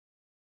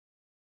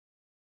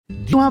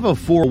Do you have a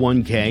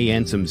 401k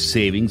and some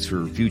savings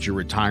for future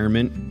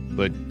retirement,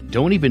 but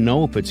don't even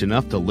know if it's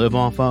enough to live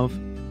off of?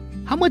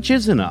 How much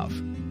is enough?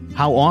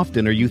 How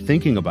often are you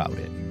thinking about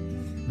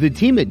it? The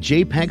team at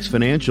JPEX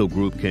Financial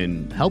Group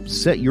can help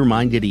set your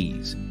mind at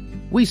ease.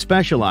 We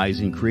specialize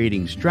in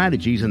creating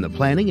strategies in the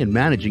planning and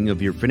managing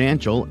of your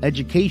financial,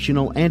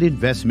 educational, and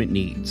investment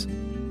needs.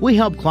 We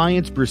help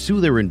clients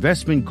pursue their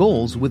investment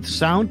goals with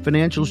sound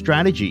financial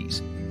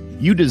strategies.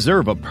 You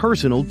deserve a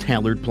personal,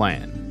 tailored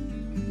plan.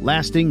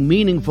 Lasting,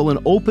 meaningful, and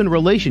open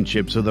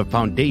relationships are the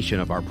foundation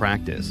of our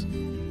practice.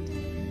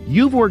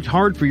 You've worked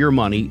hard for your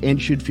money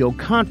and should feel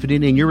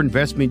confident in your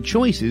investment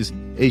choices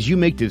as you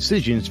make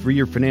decisions for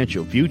your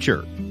financial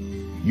future.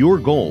 Your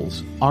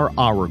goals are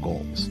our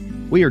goals.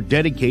 We are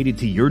dedicated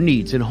to your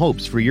needs and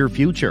hopes for your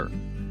future.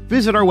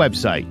 Visit our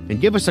website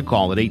and give us a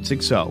call at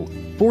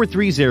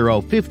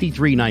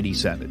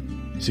 860-430-5397.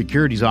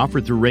 Securities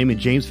offered through Raymond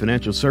James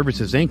Financial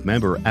Services, Inc.,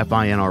 member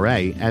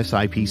FINRA,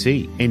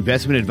 SIPC.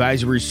 Investment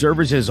advisory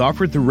services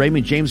offered through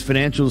Raymond James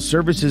Financial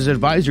Services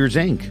Advisors,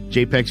 Inc.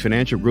 JPEX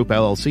Financial Group,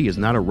 LLC is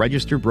not a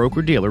registered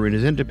broker-dealer and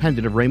is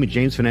independent of Raymond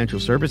James Financial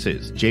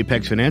Services.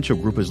 JPEX Financial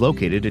Group is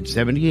located at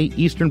 78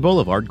 Eastern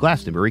Boulevard,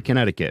 Glastonbury,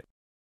 Connecticut.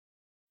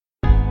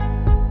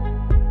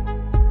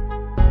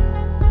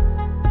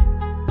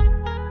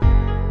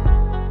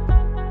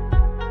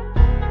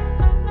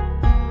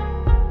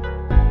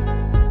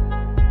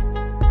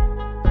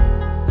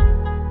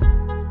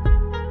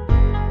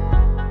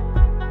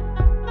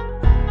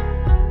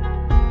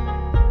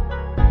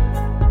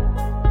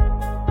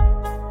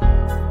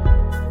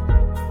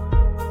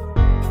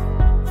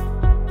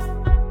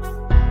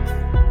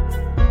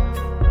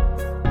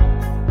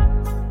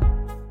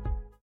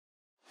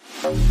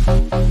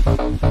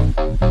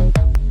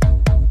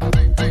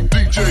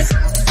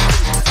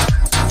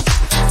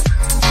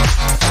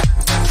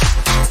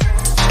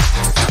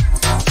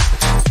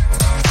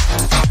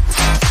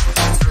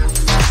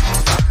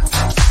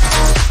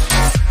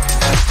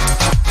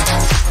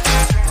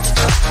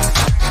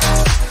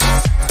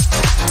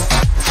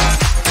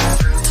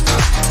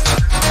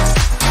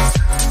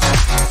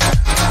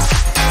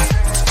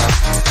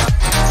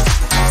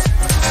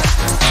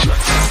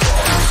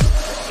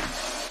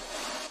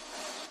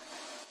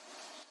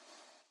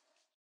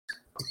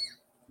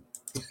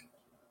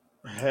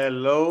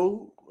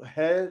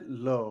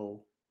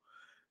 Hello.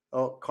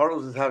 Oh,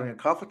 Carlos is having a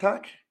cough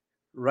attack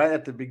right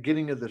at the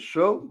beginning of the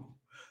show.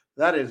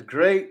 That is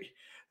great.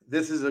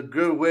 This is a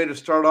good way to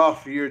start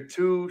off year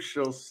 2,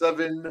 show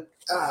 7.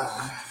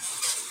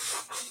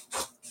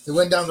 It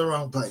went down the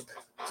wrong pipe.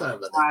 Sorry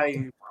about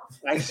that.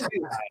 I see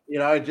that.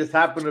 It just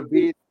happened to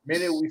be the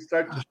minute we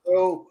start the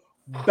show,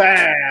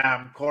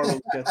 bam, Carlos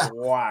gets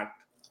whacked.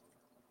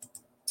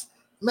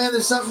 Man,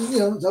 there's something,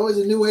 it's always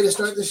a new way to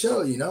start the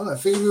show, I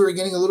figured we were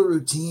getting a little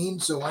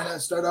routine, so why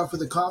not start off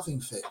with a coughing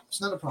fit?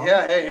 It's not a problem.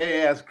 Yeah,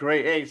 hey, that's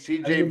great. Hey,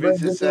 CJ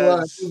Vincent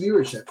says,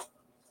 viewership.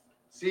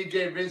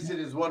 CJ Vincent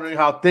is wondering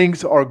how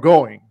things are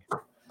going.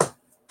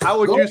 How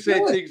would you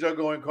say things are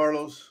going,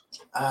 Carlos?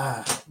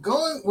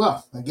 Going,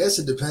 well, I guess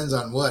it depends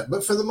on what,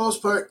 but for the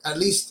most part, at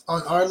least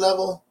on our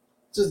level,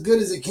 it's as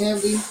good as it can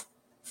be.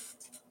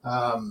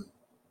 I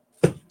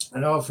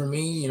know for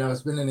me,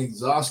 it's been an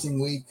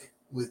exhausting week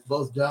with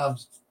both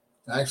jobs.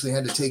 I actually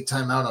had to take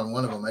time out on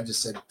one of them. I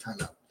just said time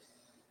out.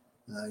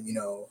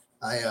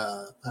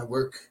 I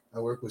work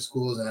with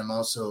schools, and I'm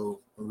also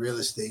a real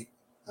estate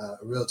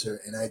realtor.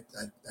 And I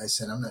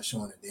said I'm not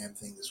showing a damn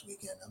thing this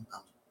weekend. I'm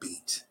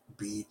beat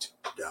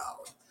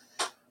down.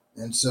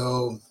 And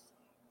so,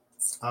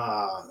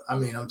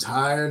 I'm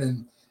tired,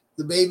 and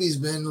the baby's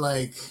been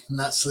like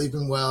not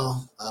sleeping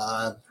well.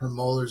 Her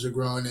molars are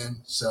growing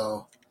in,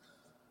 so.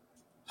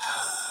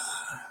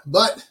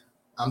 But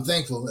I'm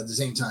thankful at the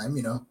same time,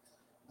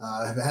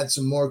 I've had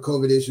some more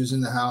COVID issues in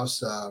the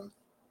house.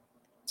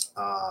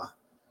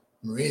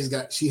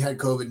 She had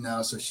COVID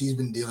now, so she's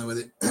been dealing with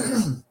it.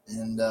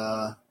 And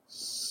how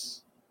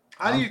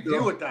do you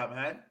deal with that,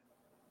 man?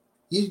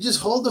 You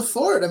just hold the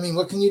fort.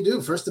 What can you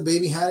do? First the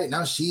baby had it,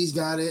 now she's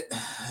got it,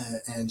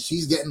 and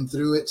she's getting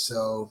through it.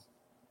 So,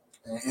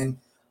 and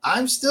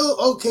I'm still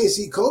okay.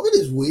 See, COVID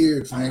is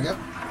weird, Frank.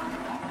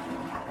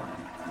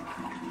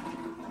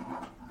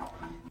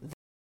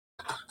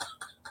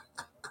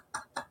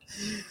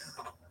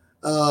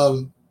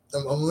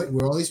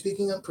 We're only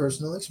speaking on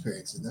personal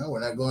experiences. No, we're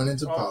not going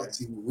into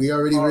policy. We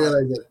already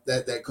realized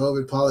that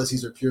COVID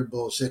policies are pure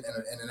bullshit and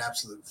an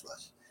absolute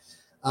flush.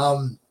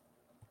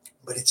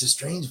 But it's a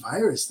strange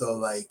virus,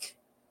 though.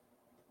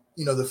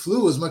 The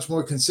flu was much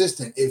more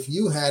consistent. If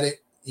you had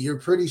it, you're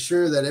pretty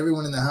sure that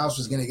everyone in the house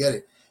was going to get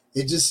it.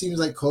 It just seems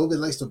like COVID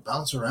likes to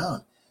bounce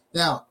around.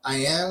 Now, I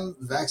am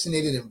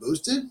vaccinated and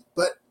boosted,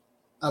 but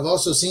I've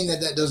also seen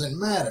that doesn't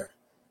matter.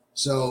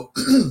 So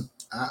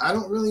I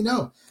don't really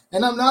know.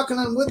 And I'm knocking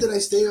on wood that I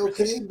stay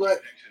okay, but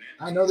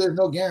I know there's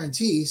no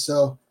guarantee.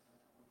 So,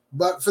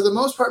 but for the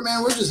most part,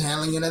 man, we're just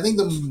handling it. I think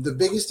the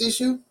biggest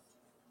issue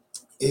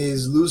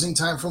is losing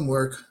time from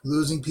work,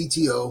 losing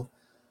PTO,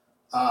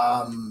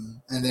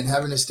 And then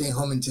having to stay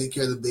home and take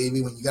care of the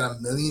baby when you got a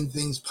million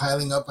things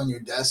piling up on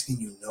your desk and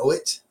you know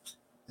it,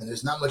 and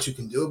there's not much you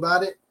can do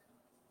about it.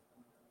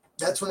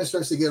 That's when it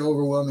starts to get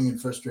overwhelming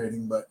and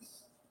frustrating. But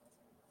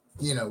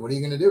what are you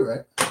going to do,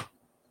 right?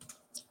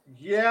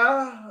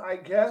 Yeah, I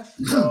guess.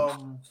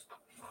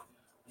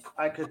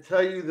 I could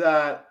tell you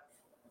that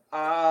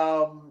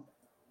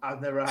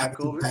I've never had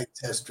COVID.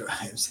 Test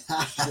drives.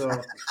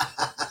 So.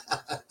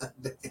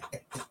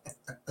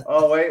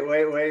 Oh,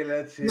 wait.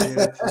 Let's see.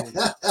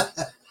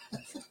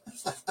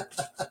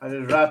 I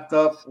just wrapped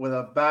up with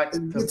a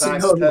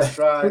back-to-back test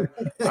drive.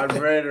 I'm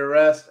ready to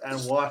rest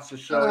and watch the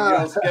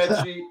show.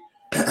 Sketchy.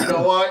 You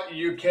know what?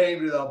 You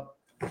came to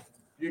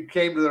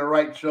the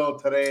right show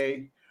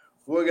today.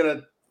 We're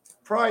gonna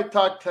probably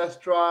talk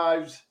test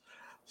drives.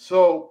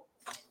 So,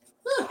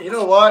 you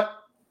know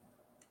what?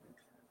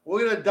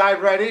 We're gonna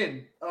dive right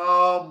in.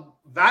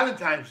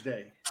 Valentine's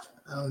Day.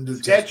 I don't do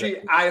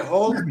Sketchy, I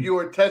hope you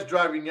were test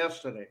driving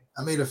yesterday.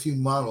 I made a few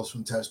models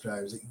from test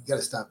drives. You got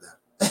to stop that.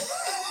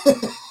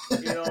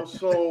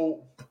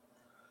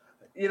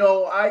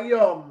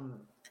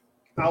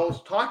 I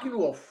was talking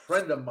to a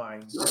friend of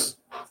mine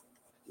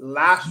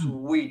last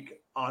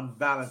week on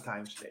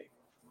Valentine's Day,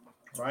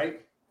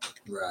 right?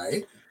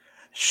 Right.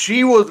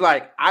 She was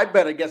like, I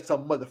better get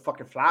some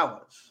motherfucking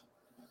flowers.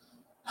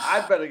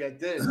 I better get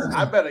this.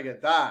 I better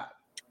get that.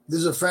 This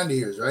is a friend of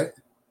yours, right?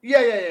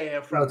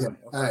 Yeah. Friend okay.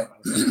 All right.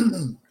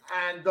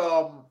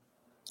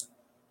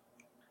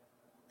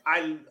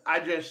 And I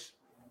just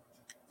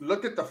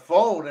looked at the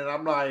phone and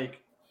I'm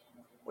like,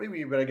 what do you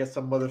mean you better get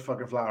some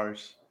motherfucking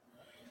flowers?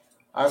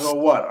 I go,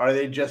 what? Are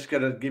they just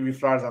going to give you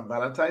flowers on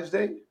Valentine's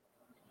Day?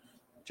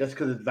 Just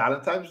because it's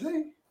Valentine's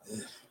Day?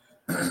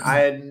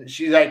 And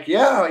she's like,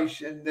 yeah.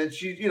 And then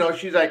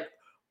she's like,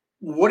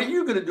 what are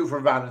you going to do for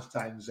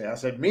Valentine's Day? I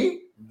said,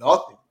 me?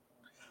 Nothing.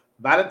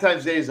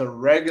 Valentine's Day is a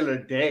regular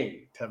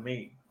day to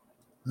me.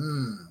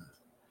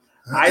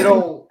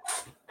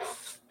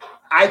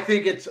 I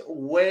think it's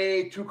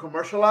way too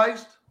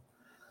commercialized.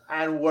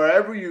 And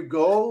wherever you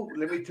go,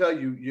 let me tell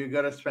you, you're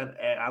going to spend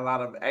a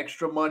lot of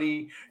extra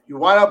money. You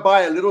want to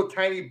buy a little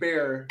tiny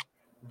bear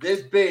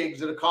this big,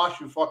 it's going to cost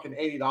you fucking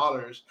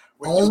 $80.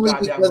 Only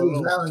because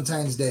it's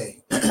Valentine's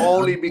Day.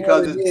 Only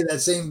because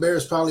that same bear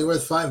is probably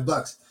worth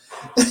 $5.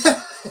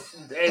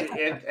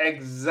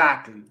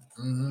 Exactly.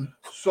 Mm-hmm.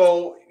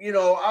 So,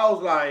 I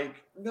was like,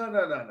 no.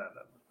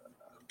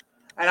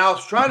 And I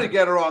was trying to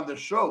get her on the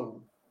show,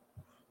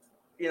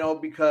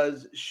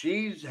 because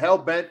she's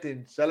hell-bent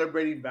in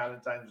celebrating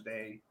Valentine's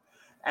Day.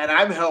 And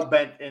I'm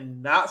hell-bent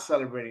in not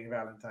celebrating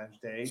Valentine's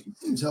Day.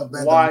 She's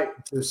hell-bent why?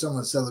 If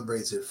someone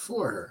celebrates it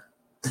for her.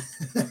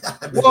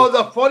 Well,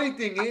 the funny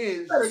thing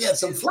is... Better get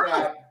some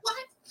flowers.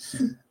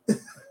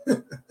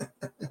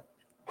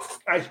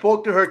 I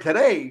spoke to her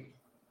today,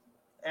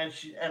 and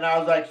I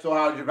was like, so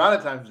how's your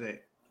Valentine's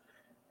Day?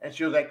 And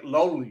she was like,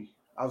 lonely.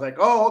 I was like,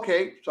 oh,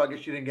 okay. So I guess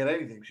she didn't get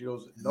anything. She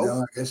goes, nope.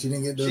 No, I guess she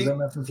didn't get those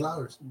MF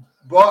flowers.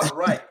 But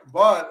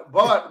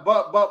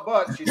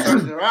she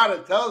turns around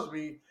and tells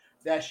me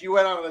that she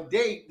went on a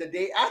date the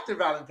day after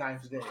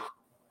Valentine's Day.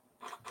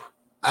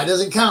 That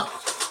doesn't count.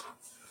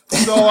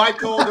 So I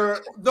told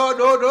her,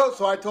 no.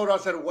 So I told her, I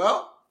said,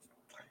 well,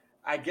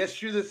 I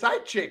guess you're the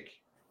side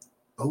chick.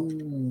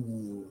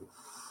 Oh.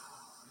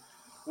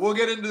 We'll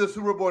get into the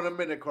Super Bowl in a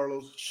minute,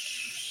 Carlos.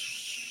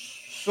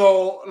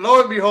 So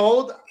lo and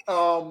behold,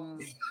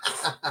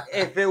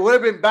 if it would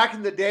have been back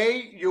in the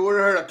day, you would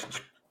have heard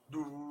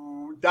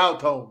a dial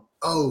tone.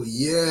 Oh,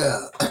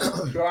 yeah.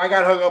 So I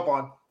got hung up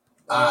on.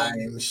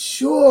 I'm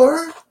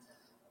sure.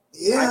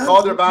 Yeah. I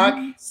called her back.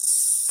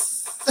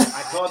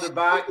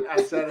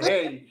 I said,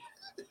 hey,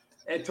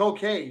 it's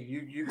okay.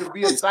 You could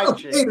be a side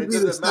chick. It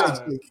doesn't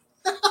matter.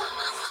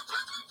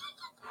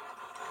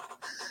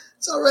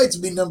 It's all right to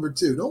be number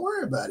 2. Don't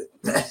worry about it.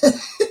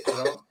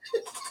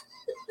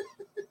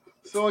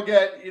 So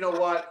again, you know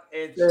what?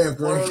 It's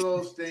one of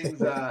those things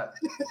that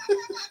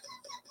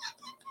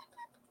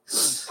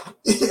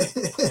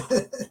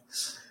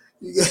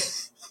you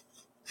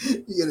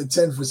get a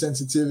 10 for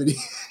sensitivity.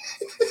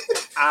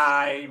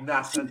 I'm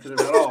not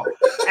sensitive at all,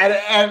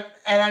 and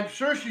I'm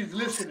sure she's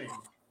listening.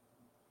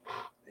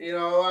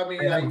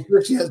 I'm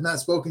sure she has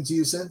not spoken to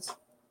you since.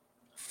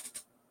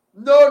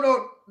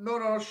 No.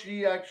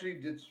 She actually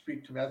did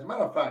speak to me. As a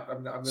matter of fact,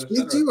 I'm going to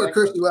speak to you or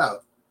curse you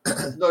out.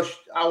 No,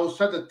 I will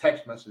send a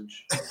text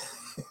message.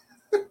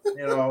 But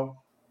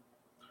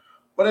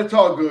it's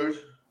all good.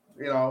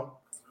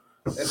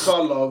 It's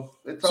all love.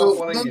 It's all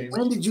fun and games.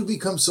 When did you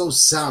become so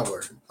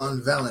sour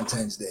on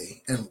Valentine's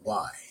Day, and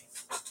why?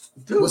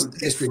 Dude, what's the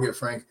history here,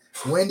 Frank?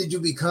 When did you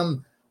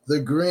become the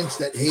Grinch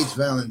that hates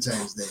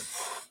Valentine's Day?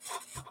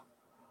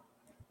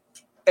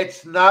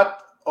 It's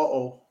not.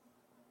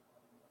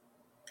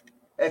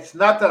 It's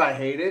not that I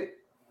hate it.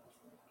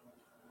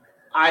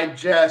 I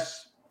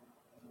just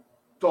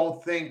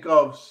don't think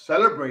of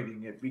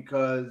celebrating it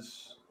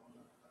because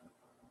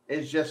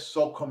it's just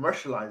so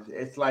commercialized.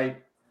 It's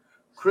like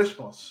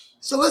Christmas.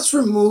 So let's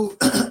remove.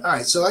 All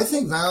right. So I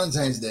think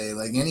Valentine's Day,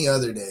 like any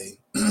other day,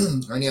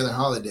 or any other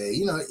holiday,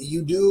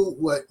 you do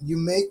you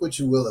make what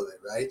you will of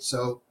it, right?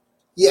 So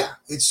yeah,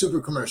 it's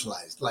super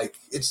commercialized. Like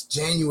it's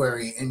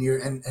January and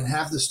and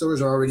half the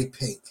stores are already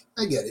pink.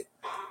 I get it.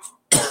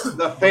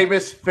 The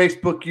famous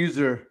Facebook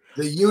user.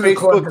 The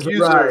unicorn Facebook has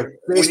arrived.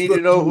 user, we need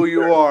to know who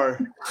you are.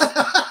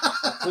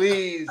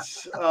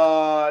 Please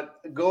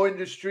go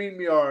into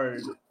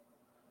StreamYard,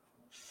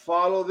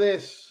 follow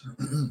this,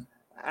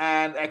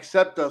 and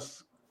accept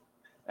us.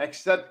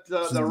 Accept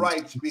the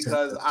rights,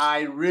 because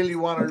I really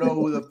want to know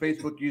who the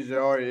Facebook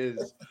user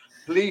is.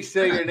 Please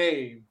say your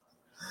name.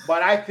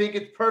 But I think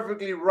it's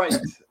perfectly right,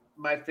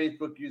 my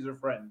Facebook user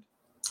friend.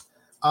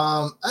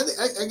 I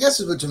guess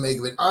is what you make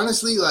of it.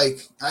 Honestly,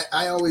 like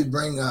I always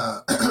bring.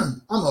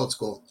 I'm old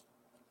school.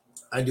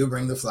 I do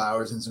bring the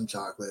flowers and some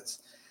chocolates.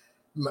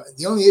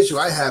 The only issue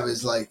I have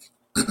is like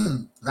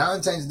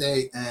Valentine's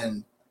Day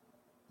and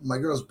my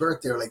girl's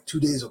birthday are like 2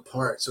 days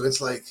apart. So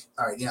it's like,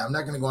 all right, I'm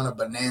not going to go on a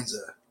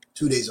bonanza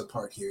 2 days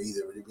apart here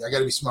either. I got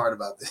to be smart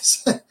about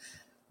this.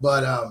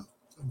 But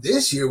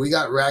this year we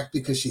got racked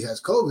because she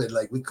has COVID.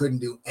 Like we couldn't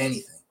do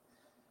anything.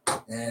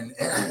 And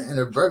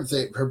her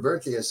birthday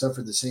has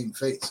suffered the same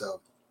fate.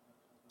 So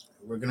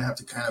we're going to have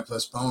to kind of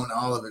postpone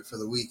all of it for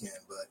the weekend.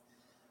 But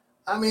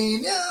I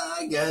mean, yeah,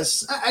 I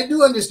guess I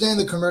do understand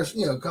the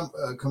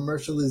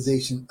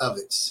commercialization of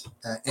it.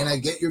 And I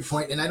get your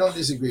point, and I don't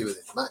disagree with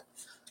it. But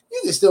you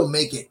can still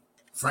make it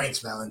Frank's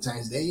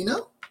Valentine's Day,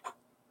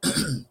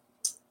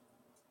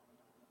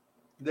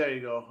 There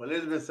you go.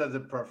 Elizabeth says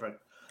it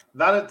perfect.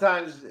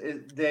 Valentine's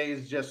Day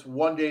is just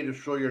one day to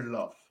show your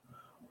love.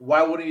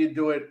 Why wouldn't you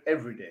do it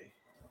every day?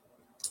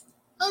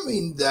 I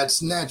mean,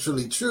 that's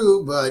naturally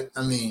true, but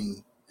I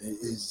mean,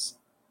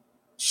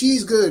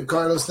 she's good,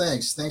 Carlos.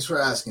 Thanks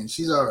for asking.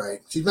 She's all right.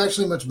 She's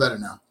actually much better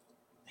now.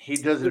 He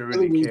doesn't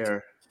really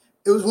care.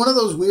 It was one of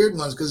those weird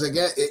ones because I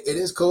get it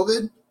is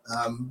COVID.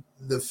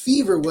 The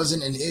fever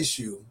wasn't an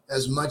issue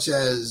as much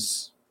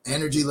as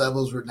energy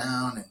levels were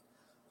down, and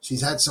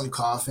she's had some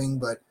coughing,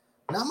 but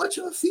not much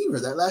of a fever.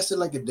 That lasted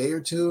like a day or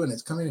two, and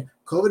it's coming.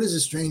 COVID is a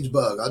strange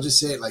bug. I'll just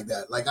say it like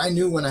that. Like I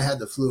knew when I had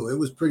the flu, it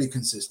was pretty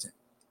consistent.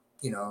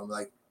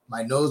 Like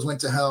my nose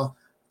went to hell,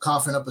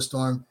 coughing up a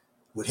storm,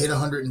 would hit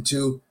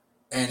 102,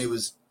 and it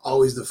was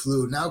always the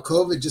flu. Now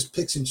COVID just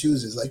picks and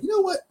chooses. Like, you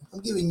know what?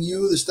 I'm giving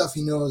you the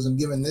stuffy nose. I'm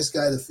giving this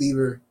guy the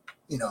fever,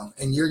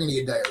 and you're going to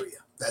get diarrhea.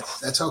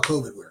 That's how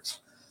COVID works.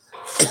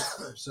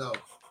 So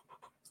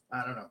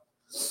I don't know,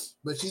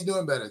 but she's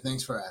doing better.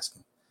 Thanks for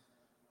asking.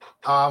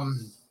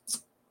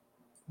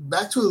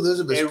 Back to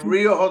Elizabeth.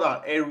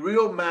 A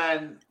real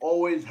man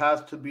always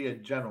has to be a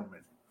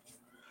gentleman.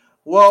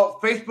 Well,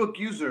 Facebook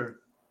user,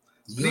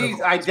 please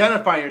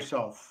identify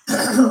yourself.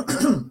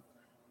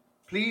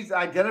 Please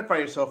identify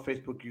yourself,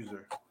 Facebook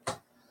user,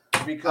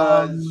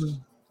 because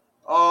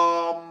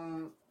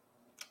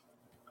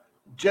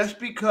just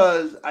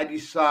because I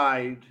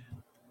decide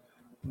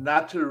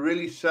not to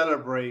really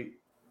celebrate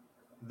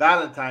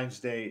Valentine's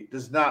Day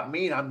does not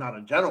mean I'm not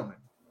a gentleman.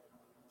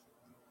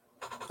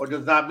 Or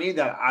does not mean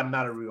that I'm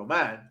not a real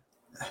man.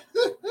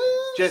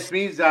 Just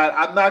means that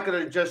I'm not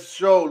going to just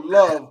show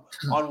love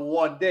on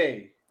one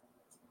day.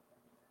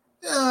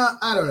 Yeah,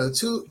 I don't know.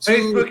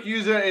 Facebook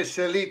user is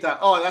Celita.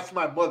 Oh, that's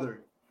my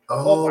mother.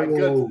 Oh my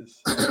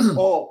goodness.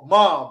 Oh,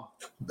 mom.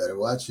 Better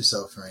watch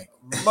yourself, Frank.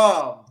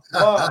 Mom.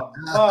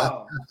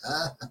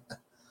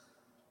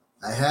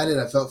 I had it.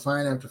 I felt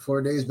fine after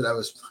 4 days, but I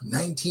was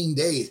 19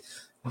 days.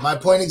 My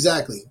point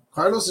exactly.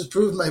 Carlos has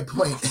proved my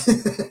point.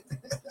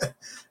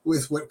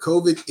 With what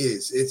COVID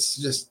is.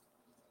 It's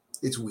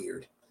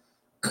weird.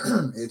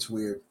 It's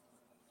weird.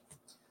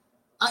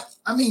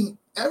 I mean,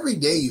 every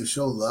day you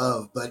show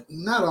love, but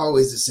not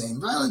always the same.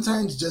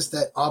 Valentine's just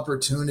that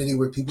opportunity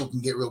where people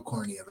can get real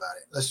corny about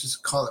it. Let's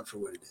just call it for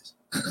what it is.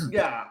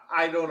 Yeah,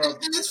 I don't know.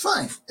 And it's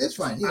fine. It's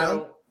fine.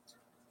 I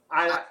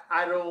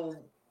don't.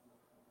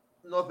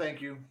 No,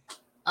 thank you.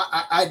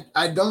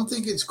 I don't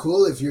think it's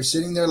cool if you're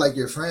sitting there like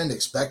your friend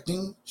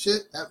expecting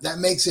shit. That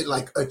makes it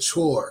like a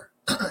chore.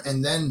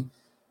 And then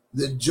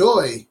the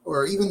joy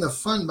or even the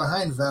fun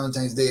behind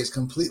Valentine's Day is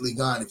completely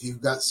gone if you've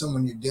got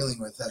someone you're dealing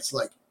with that's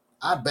like,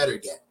 I better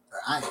get,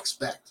 or I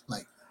expect.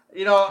 Like,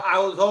 I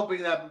was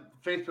hoping that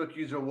Facebook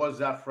user was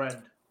that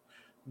friend,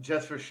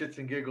 just for shits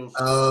and giggles.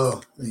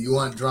 Oh, you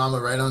want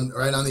drama right on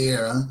the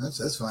air, huh?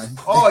 That's fine.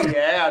 Oh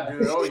yeah,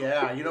 dude. Oh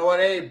yeah. You know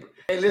what? Hey,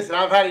 listen,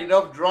 I've had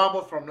enough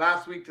drama from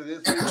last week to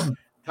this week.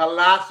 To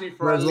last week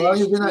for as long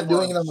as you're not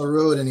doing it on the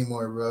road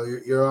anymore, bro,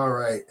 you're all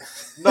right.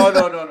 No.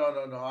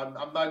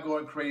 I'm not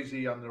going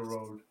crazy on the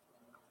road.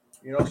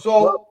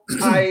 So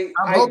I'm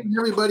hoping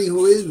everybody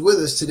who is with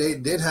us today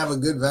did have a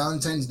good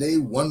Valentine's Day,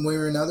 one way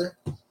or another.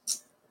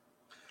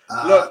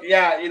 Look,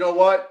 yeah, you know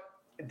what?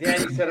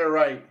 Danny said it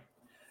right.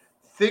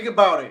 Think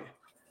about it.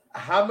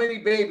 How many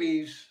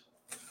babies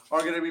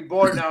are going to be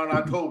born now in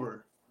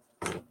October?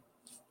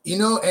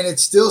 And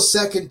it's still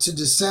second to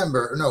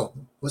December. No,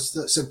 what's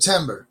the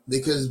September?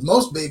 Because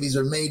most babies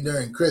are made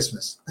during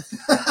Christmas.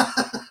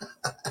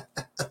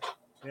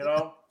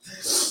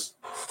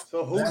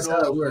 So who knows?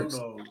 How it works.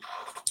 Who knows?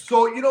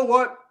 So you know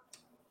what?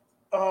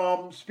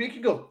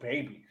 Speaking of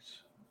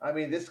babies, I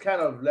mean, this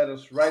kind of led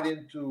us right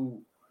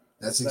into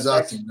That's the next,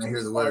 exhausting when I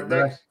hear the our word,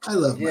 but next, I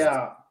love my kid.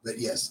 yeah. But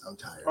yes, I'm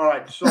tired. All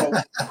right, so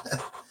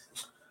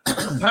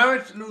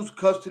parents lose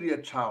custody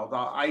of child.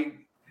 I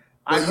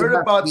Well, you heard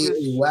have to about be a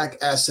this, whack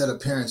ass set of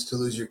parents to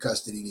lose your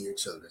custody to your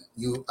children.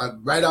 You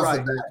right off the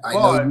right? bat, I know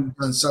But you've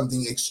done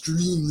something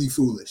extremely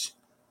foolish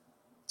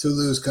to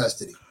lose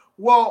custody.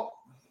 well,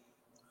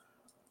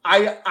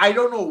 I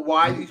don't know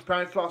why these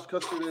parents lost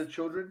custody of their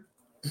children,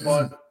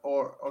 but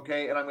or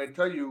okay, and I'm going to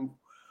tell you,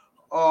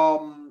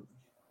 um,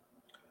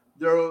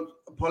 there are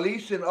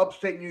police in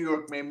upstate New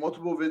York made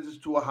multiple visits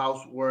to a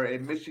house where a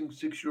missing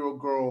 6-year-old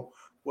girl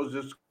was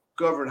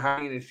discovered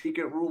hiding in a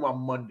secret room on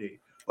Monday,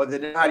 but they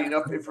didn't have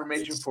enough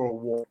information for a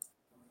warrant.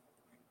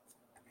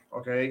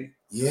 Okay,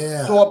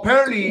 Yeah, so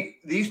apparently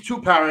these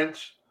two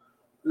parents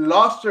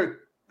lost their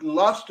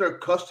lost their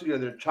custody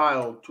of their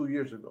child 2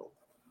 years ago.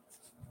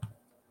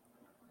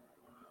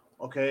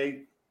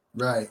 Okay,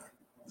 right,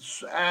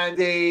 and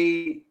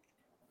they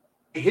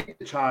hit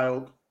the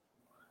child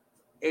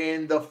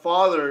in the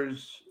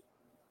father's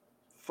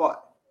fa-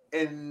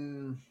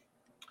 in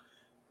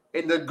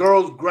in the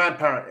girl's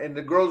grandparent in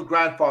the girl's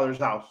grandfather's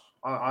house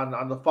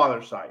on the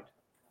father's side.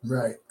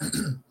 right.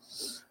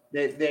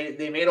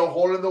 They made a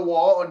hole in the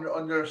wall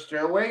under a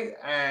stairway,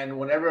 and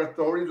whenever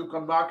authorities would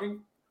come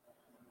knocking,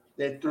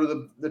 they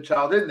threw the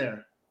child in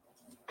there.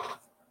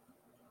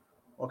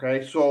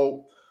 Okay,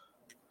 so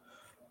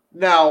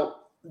now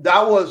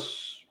that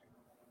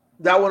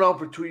went on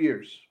for 2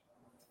 years.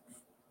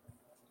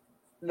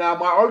 Now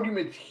my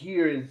argument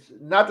here is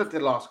not that they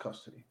lost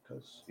custody,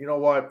 because you know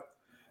what,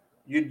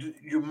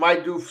 you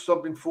might do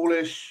something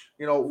foolish,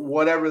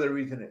 whatever the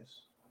reason is.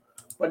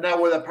 But now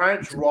were the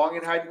parents wrong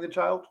in hiding the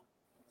child?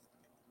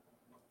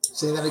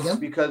 Say that again.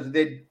 Because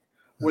they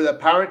were the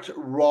parents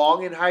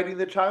wrong in hiding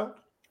the child I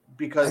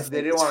because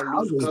they think didn't it's want to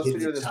how lose they did custody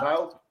the of the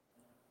child. child?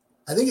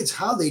 I think it's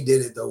how they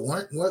did it though.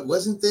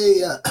 Wasn't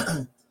they?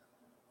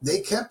 They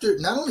kept her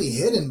not only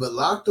hidden but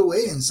locked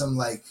away in some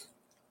like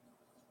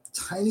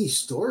tiny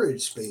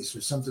storage space or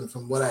something.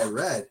 From what I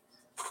read.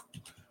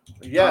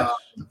 Uh, Yes.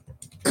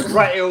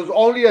 Right. It was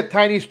only a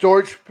tiny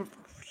storage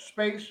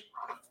space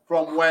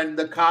from when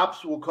the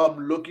cops will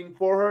come looking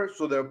for her,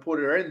 so they'll put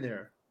her in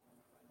there.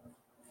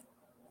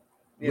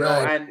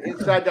 right. And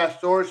inside that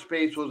storage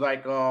space was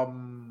like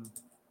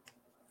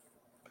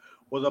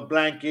was a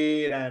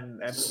blanket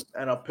and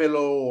a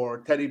pillow or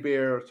a teddy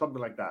bear or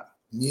something like that.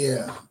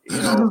 Yeah.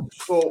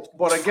 So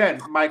but again,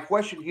 my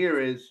question here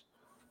is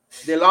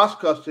they lost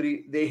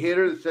custody, they hit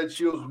her, said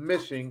she was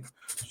missing,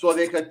 so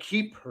they could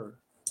keep her,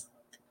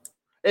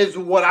 is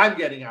what I'm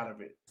getting out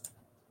of it.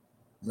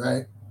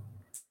 Right.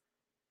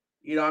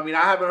 I mean,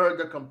 I haven't heard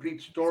the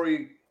complete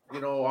story,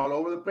 all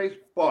over the place,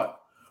 but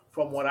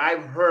from what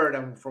I've heard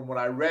and from what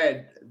I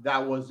read,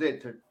 that was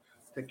it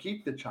to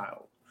keep the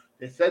child.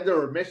 They said they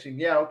were missing.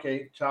 Yeah,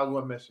 okay, child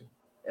went missing.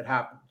 It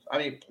happens. I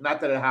mean,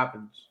 not that it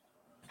happens,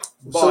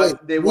 So wait,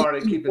 but they which wanted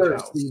to came keep the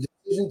first, child. the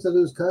decision to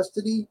lose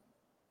custody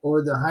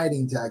or the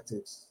hiding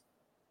tactics?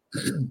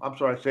 I'm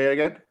sorry, say it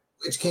again.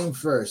 Which came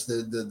first,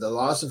 the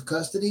loss of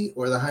custody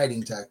or the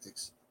hiding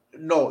tactics?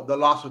 No, the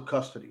loss of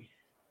custody.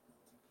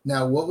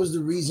 Now, what was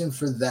the reason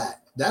for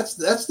that? That's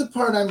the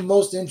part I'm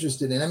most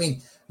interested in. I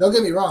mean, don't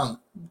get me wrong,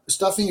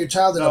 stuffing your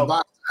child in a No,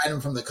 box to hide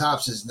him from the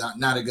cops is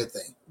not a good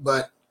thing.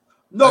 But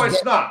no, again,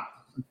 it's not.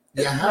 you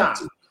It's have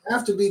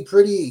not. to be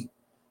pretty.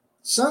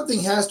 Something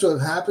has to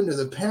have happened, or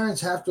the parents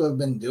have to have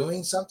been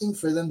doing something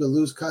for them to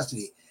lose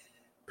custody.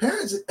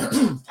 Parents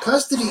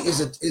custody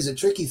is a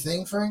tricky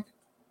thing, Frank.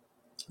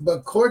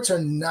 But courts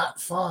are not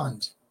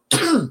fond.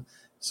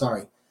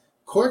 Sorry,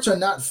 courts are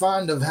not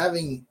fond of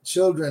having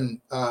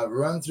children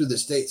run through the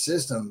state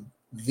system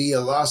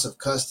via loss of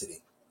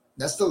custody.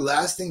 That's the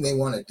last thing they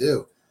want to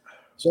do.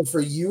 So for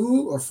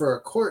you or for a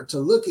court to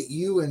look at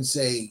you and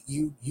say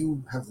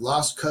you have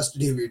lost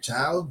custody of your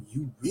child,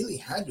 you really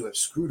had to have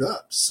screwed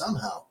up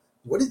somehow.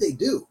 What did they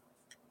do?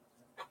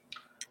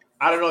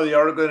 I don't know. The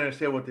article didn't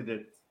say what they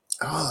did.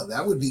 Oh,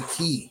 that would be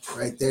key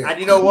right there. And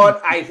you know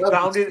what? I Love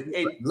found to, it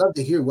in. I'd love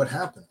to hear what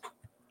happened.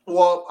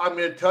 Well, I'm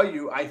going to tell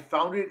you. I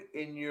found it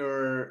in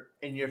your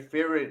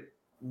favorite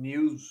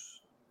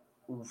news,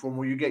 from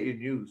where you get your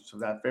news. So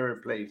that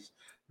favorite place,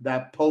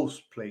 that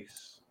post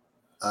place.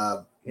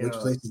 You Which know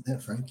place is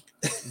that, Frank?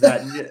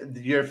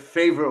 your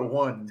favorite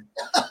one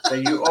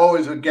that you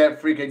always would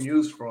get freaking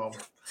news from.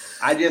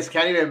 I just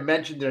can't even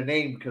mention their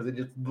name because it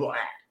just blah.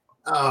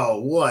 Oh,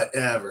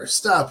 whatever.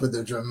 Stop with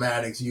the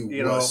dramatics, you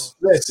You know. wuss.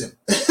 Listen.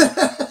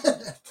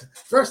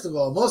 First of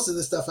all, most of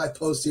the stuff I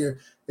post here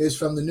is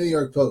from the New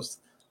York Post,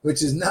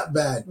 which is not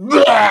bad.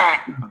 Blah!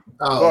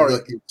 Oh, Sorry.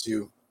 look at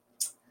you.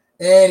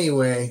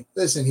 Anyway,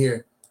 listen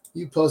here.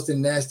 You posted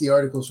nasty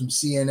articles from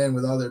CNN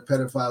with all their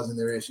pedophiles and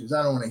their issues.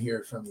 I don't want to hear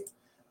it from you.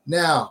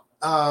 Now,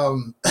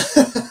 I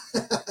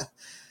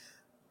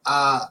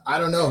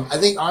don't know. I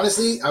think,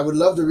 honestly, I would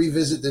love to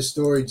revisit this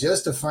story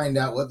just to find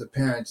out what the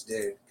parents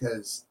did,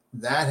 because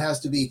that has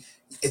to be,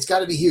 it's got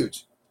to be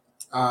huge.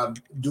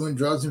 Doing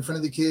drugs in front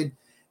of the kid.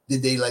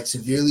 Did they like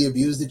severely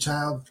abuse the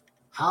child?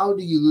 How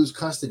do you lose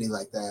custody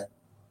like that?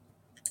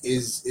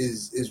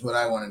 Is what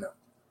I want to know.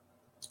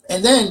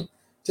 And then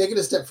take it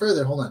a step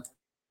further. Hold on.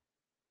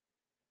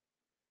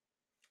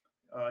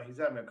 He's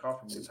having a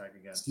coughing attack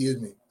again. Excuse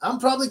me. I'm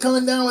probably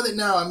coming down with it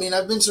now. I mean,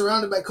 I've been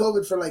surrounded by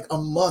COVID for like a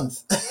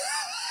month.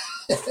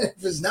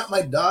 If it's not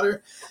my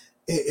daughter,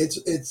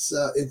 it's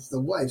the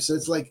wife. So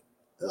it's like,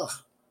 ugh.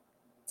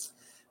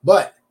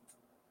 But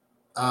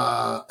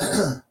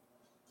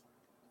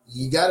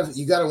you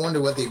gotta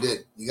wonder what they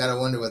did. You gotta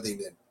wonder what they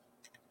did.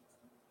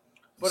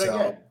 But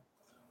again,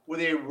 were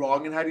they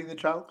wrong in hiding the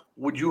child?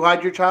 Would you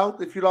hide your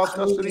child if you lost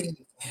custody? mean,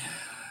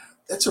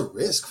 that's a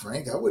risk,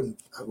 Frank. I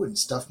wouldn't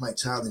stuff my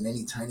child in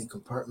any tiny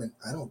compartment.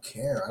 I don't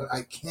care.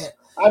 I can't.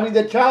 I mean,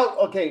 the child.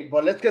 Okay,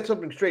 but let's get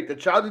something straight. The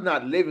child did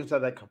not live inside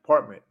that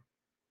compartment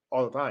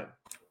all the time.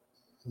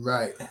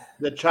 Right.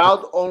 The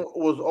child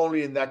was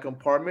only in that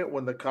compartment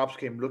when the cops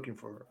came looking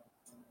for her.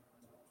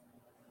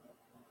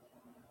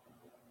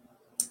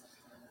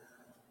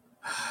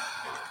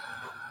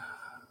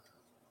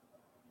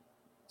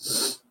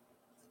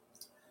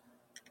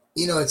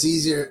 You know, it's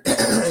easier.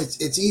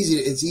 It's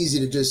easy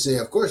to just say,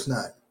 of course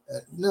not.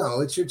 No,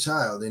 it's your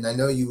child, and I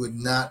know you would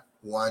not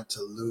want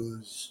to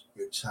lose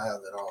your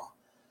child at all.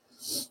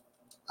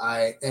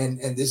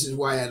 And this is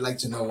why I'd like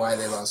to know why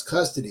they lost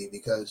custody,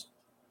 because.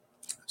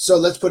 So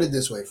let's put it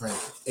this way, Frank.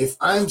 If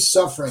I'm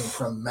suffering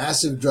from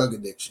massive drug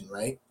addiction,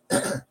 right,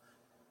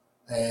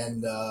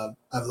 and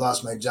I've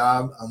lost my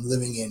job, I'm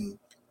living in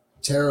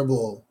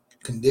terrible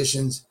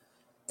conditions,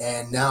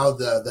 and now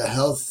the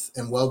health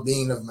and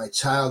well-being of my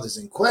child is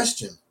in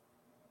question,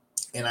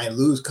 and I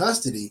lose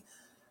custody,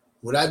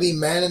 would I be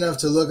man enough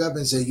to look up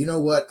and say, you know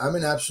what, I'm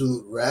an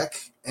absolute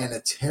wreck and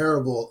a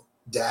terrible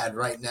dad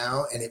right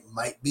now, and it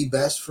might be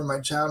best for my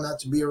child not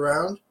to be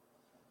around?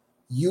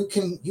 You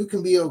can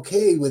be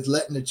okay with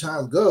letting the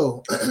child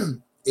go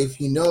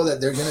if you know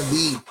that they're going to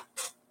be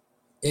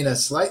in a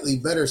slightly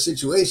better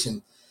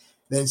situation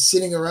than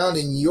sitting around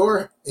in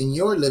your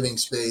living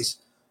space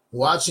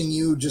watching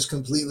you just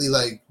completely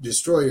like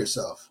destroy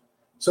yourself.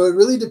 So it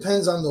really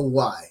depends on the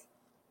why.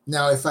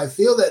 Now, if I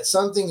feel that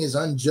something is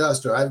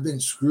unjust or I've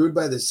been screwed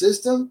by the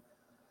system,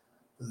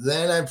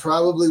 then I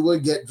probably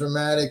would get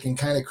dramatic and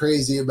kind of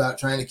crazy about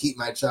trying to keep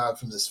my child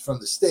from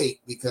the state,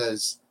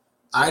 because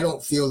I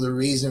don't feel the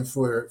reason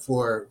for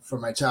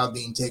my child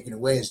being taken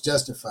away is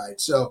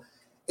justified. So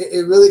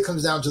it really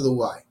comes down to the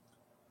why.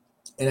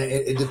 And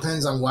it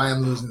depends on why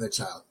I'm losing the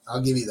child.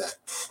 I'll give you that.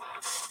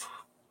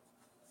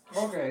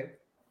 Okay.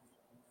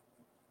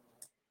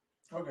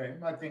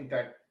 I think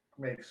that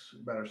makes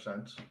better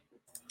sense.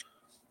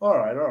 All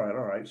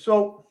right.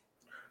 So,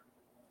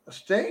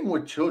 staying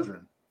with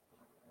children.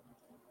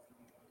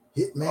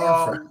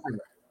 Hitman forever.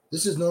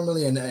 This is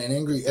normally an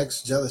angry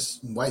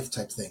ex-jealous wife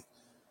type thing.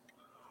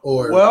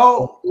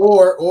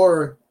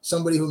 Or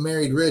somebody who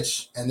married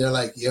rich and they're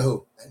like,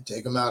 yo,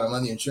 take them out. I'm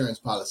on the insurance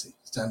policy.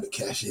 It's time to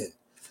cash in.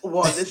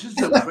 Well, this is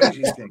the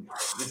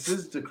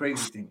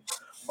crazy thing.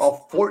 A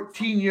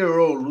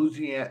 14-year-old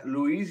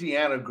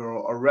Louisiana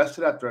girl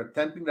arrested after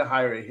attempting to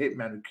hire a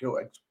hitman to kill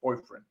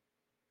ex-boyfriend.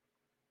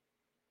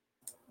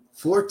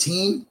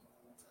 14?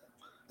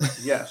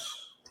 Yes.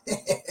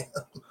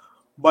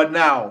 But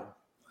now,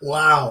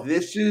 wow.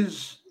 This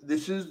is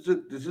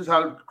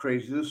how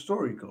crazy the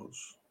story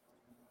goes.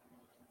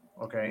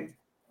 Okay.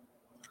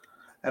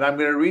 And I'm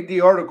going to read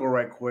the article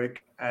right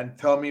quick and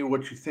tell me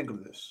what you think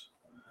of this.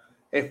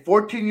 A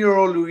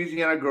 14-year-old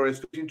Louisiana girl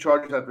is facing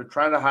charges after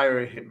trying to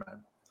hire a hitman.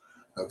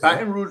 Okay.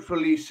 Baton Rouge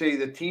police say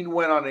the teen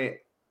went on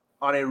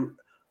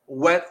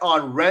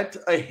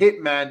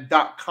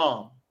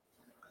rentahitman.com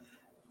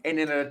in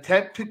an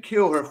attempt to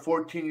kill her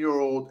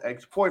 14-year-old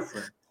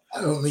ex-boyfriend.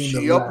 I don't mean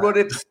She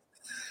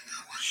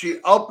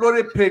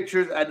uploaded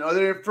pictures and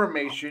other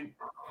information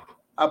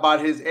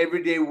about his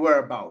everyday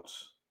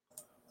whereabouts.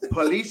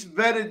 Police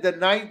vetted the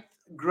ninth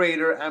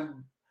grader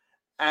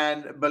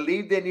and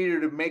believed they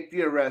needed to make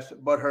the arrest,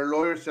 but her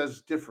lawyer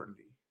says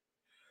differently.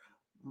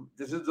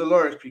 This is the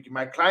lawyer speaking.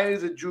 My client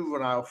is a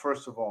juvenile,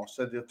 first of all,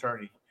 said the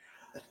attorney.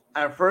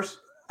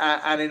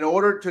 And in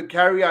order to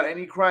carry out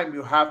any crime,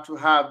 you have to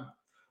have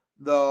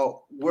the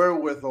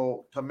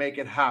wherewithal to make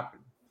it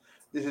happen.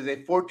 This is a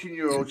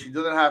 14-year-old. She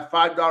doesn't have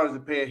 $5 to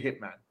pay a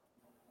hitman.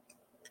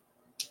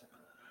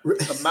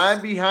 The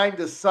man behind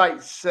the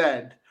site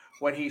said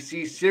when he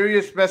sees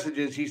serious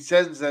messages, he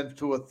sends them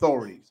to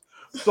authorities.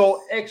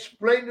 So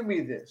explain to me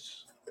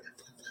this.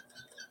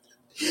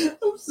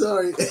 I'm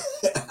sorry.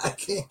 I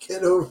can't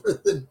get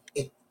over the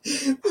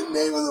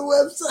name of the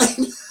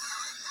website.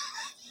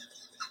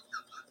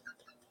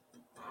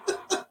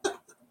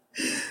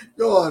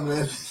 Go on,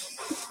 man.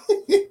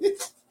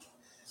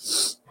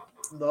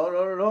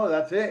 No.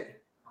 That's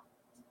it.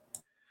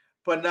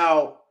 But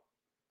now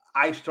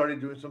I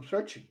started doing some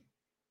searching.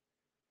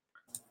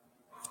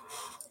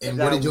 And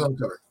what did you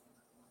uncover?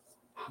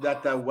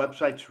 That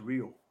website's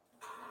real.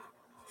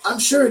 I'm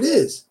sure it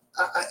is.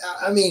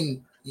 I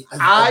mean,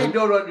 I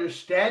don't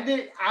understand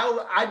it.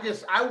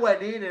 I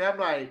went in and I'm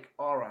like,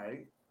 all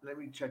right, let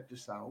me check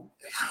this out.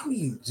 How do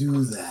you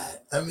do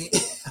that? I mean,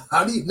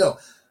 how do you know?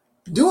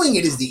 Doing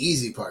it is the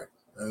easy part.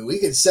 I mean, we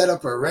could set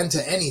up a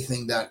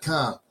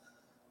renttoanything.com,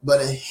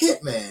 but a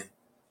hitman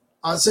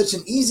on such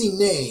an easy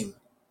name.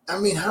 I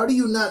mean, how do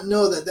you not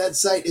know that that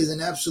site is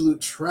an absolute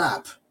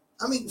trap?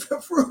 I mean,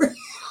 for real.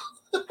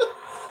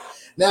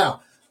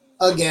 Now,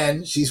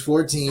 again, she's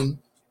 14,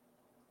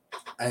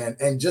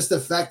 and just the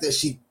fact that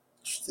she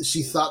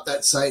thought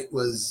that site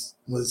was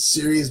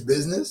serious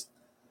business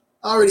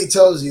already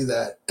tells you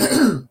that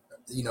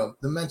you know,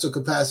 the mental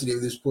capacity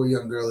of this poor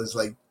young girl is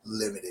like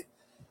limited,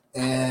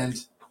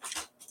 and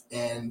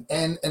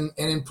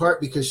in part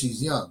because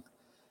she's young.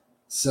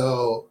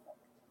 So,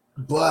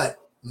 but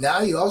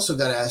now you also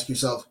got to ask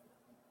yourself,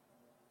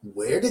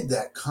 where did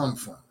that come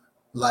from?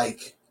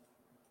 Like,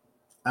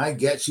 I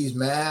get she's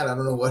mad. I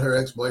don't know what her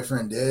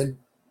ex-boyfriend did,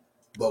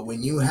 but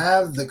when you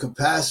have the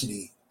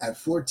capacity at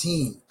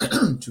 14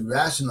 to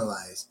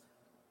rationalize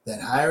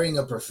that hiring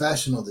a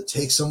professional to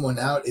take someone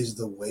out is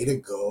the way to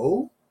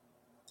go,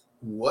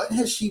 what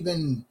has she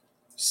been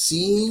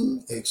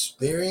seeing,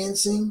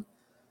 experiencing?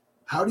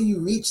 How do you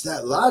reach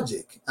that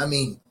logic? I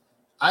mean,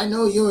 I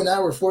know you and I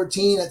were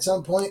 14 at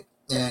some point,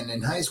 and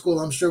in high school,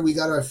 I'm sure we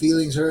got our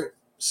feelings hurt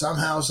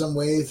somehow, some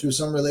way, through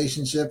some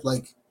relationship,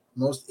 like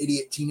most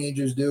idiot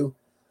teenagers do.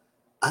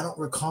 I don't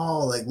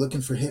recall like looking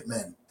for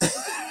hitmen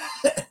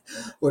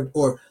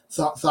or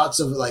thoughts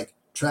of like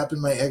trapping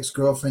my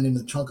ex-girlfriend in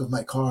the trunk of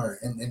my car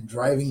and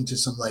driving to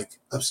some like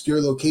obscure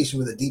location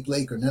with a deep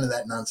lake or none of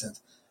that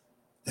nonsense.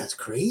 That's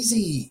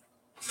crazy.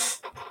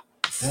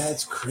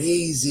 That's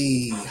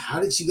crazy. How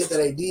did she get that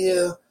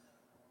idea?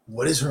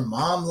 What is her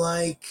mom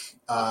like?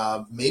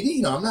 Maybe,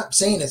 you know, I'm not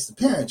saying it's the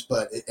parents,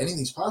 but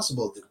anything's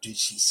possible. Did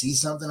she see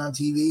something on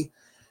TV?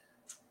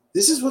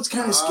 This is what's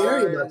kind of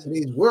scary about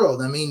today's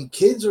world. I mean,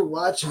 kids are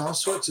watching all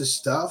sorts of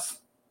stuff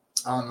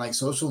on like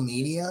social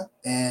media,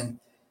 and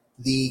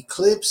the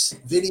clips,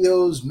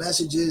 videos,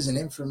 messages, and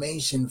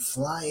information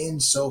fly in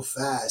so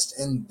fast,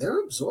 and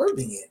they're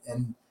absorbing it.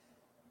 And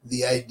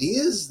the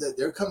ideas that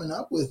they're coming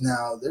up with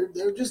now,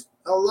 they're just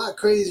a lot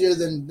crazier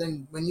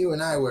than when you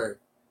and I were,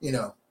 you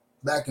know,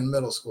 back in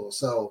middle school.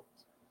 So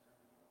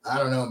I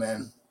don't know,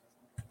 man.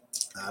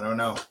 I don't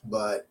know,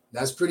 but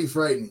that's pretty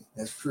frightening.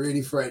 That's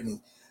pretty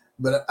frightening.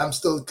 But I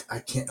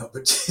can't help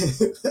it.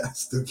 I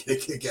still get a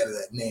kick out of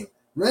that name.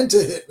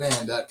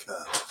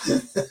 Rentahitman.com.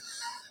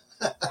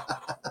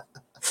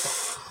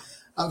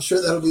 I'm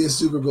sure that'll be a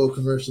Super Bowl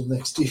commercial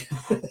next year.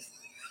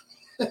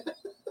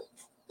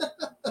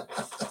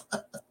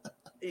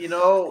 You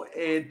know,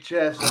 it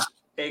just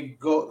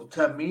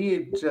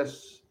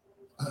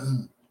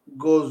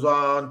goes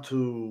on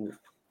to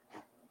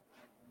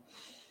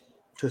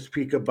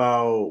speak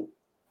about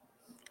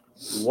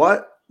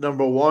what,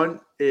 number one,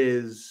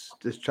 is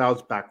this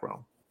child's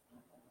background.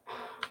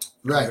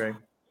 Right. Okay.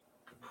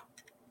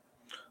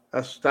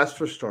 That's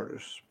for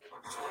starters.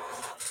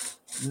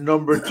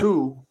 Number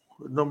two,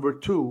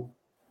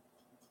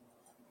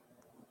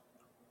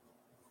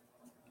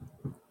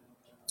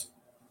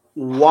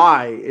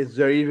 why is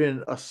there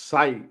even a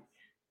site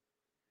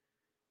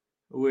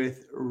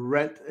with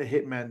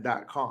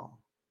rentahitman.com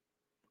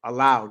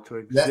allowed to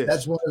exist?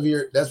 That's one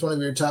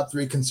of your top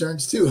 3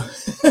 concerns too.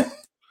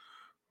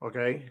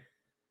 Okay.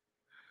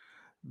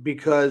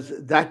 Because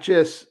that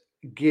just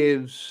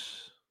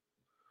gives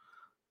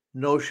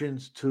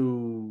notions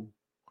to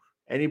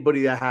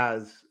anybody that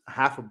has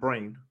half a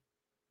brain.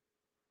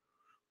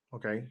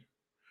 Okay.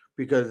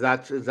 Because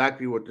that's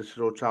exactly what this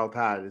little child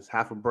had, is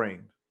half a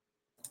brain.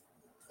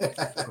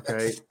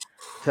 Okay.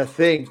 To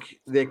think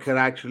they could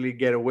actually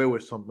get away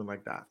with something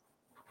like that.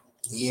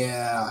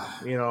 Yeah.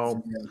 You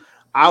know, Yeah.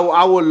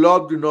 I would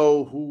love to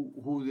know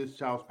who this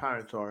child's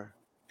parents are,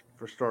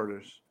 for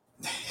starters.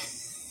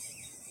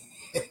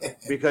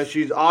 Because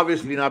she's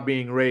obviously not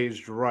being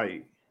raised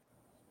right.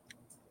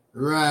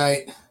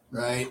 Right.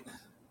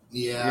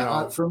 Yeah, You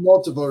know, for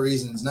multiple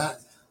reasons. Not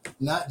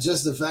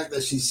just the fact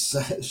that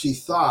she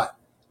thought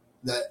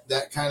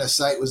that kind of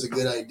site was a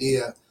good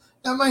idea.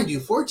 Now, mind you,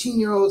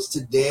 14-year-olds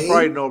today,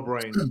 probably no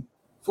brain.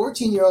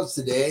 14-year-olds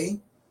today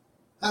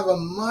have a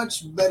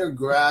much better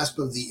grasp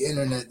of the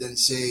internet than,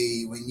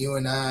 say, when you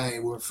and I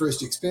were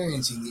first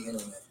experiencing the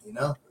internet, you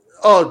know?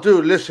 Oh,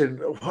 dude, listen.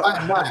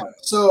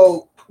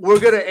 So we're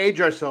going to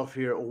age ourselves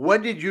here.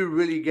 When did you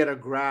really get a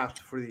grasp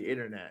for the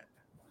internet?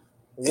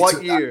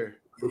 What year?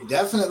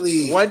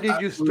 Definitely. When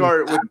did you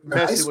start with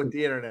messing with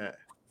the internet?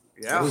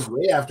 Yeah. It was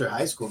way after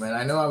high school, man.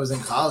 I know I was in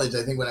college,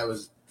 I think, when I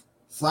was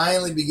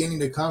finally beginning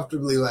to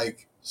comfortably,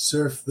 like,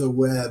 surf the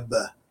web.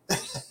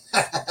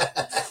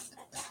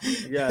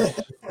 Yes.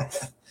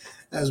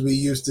 As we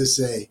used to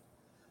say.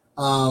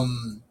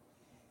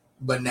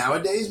 But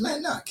nowadays,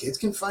 man, no, kids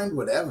can find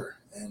whatever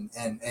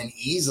and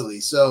easily.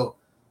 So,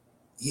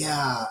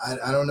 yeah,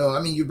 I don't know.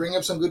 I mean, you bring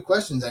up some good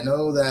questions. I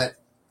know that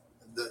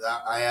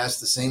I asked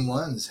the same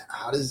ones.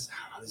 How does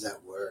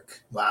that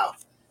work? Wow.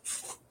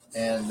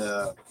 And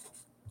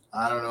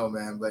I don't know,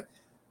 man, but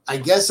I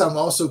guess I'm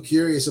also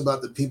curious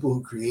about the people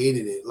who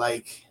created it.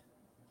 Like,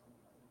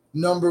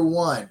 number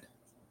one,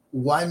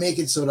 why make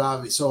it so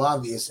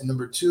obvious? And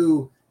number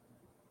two,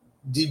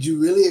 did you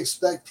really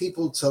expect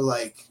people to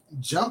like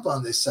jump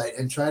on this site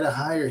and try to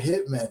hire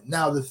hitmen?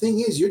 Now, the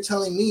thing is, you're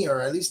telling me, or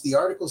at least the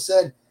article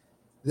said,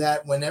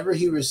 that whenever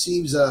he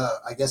receives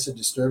I guess a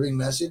disturbing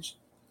message,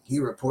 he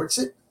reports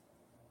it.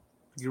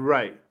 You're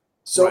right.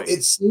 So right.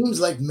 It seems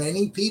like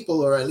many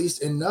people, or at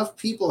least enough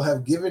people,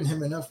 have given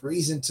him enough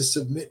reason to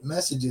submit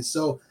messages.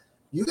 So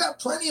you got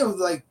plenty of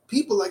like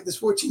people like this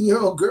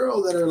 14-year-old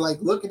girl that are like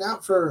looking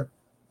out for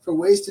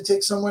ways to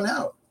take someone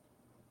out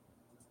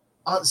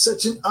on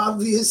such an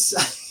obvious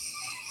site.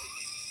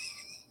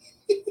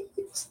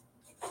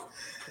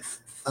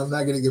 I'm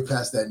not going to get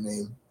past that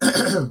name.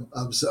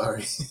 I'm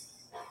sorry.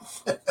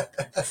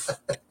 But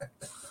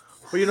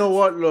you know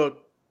what?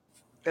 Look,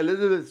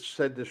 Elizabeth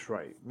said this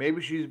right.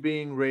 Maybe she's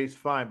being raised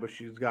fine, but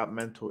she's got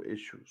mental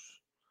issues.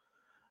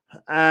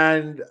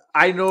 And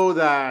I know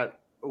that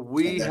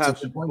we have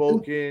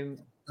spoken.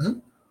 Mm-hmm.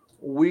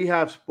 We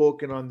have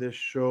spoken on this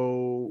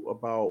show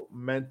about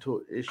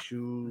mental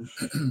issues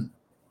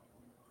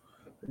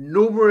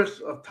numerous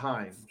of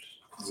times.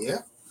 Yeah.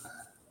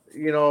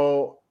 You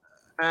know,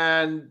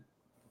 and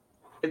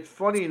it's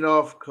funny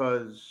enough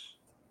because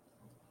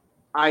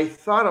I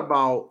thought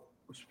about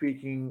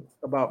speaking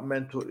about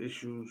mental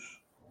issues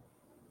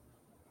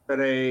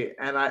today,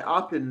 and I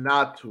opted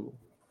not to.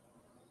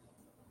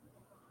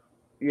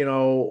 You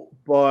know,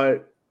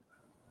 but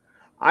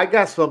I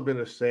got something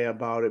to say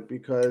about it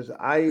because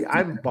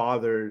I'm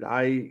bothered.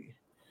 I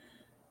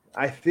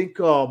think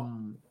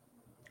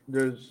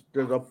there's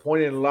a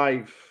point in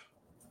life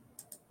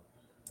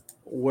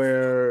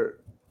where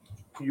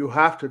you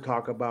have to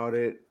talk about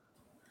it,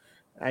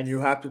 and you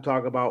have to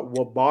talk about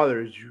what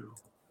bothers you.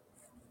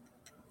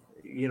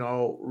 You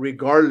know,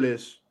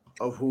 regardless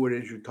of who it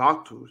is you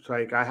talk to. It's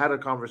like I had a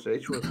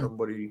conversation with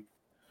somebody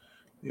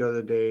the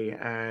other day,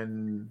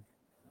 and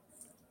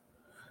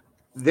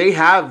they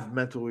have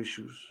mental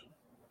issues,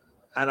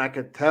 and I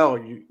could tell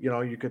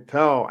you could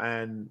tell,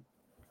 and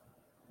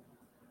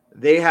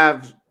they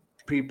have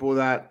people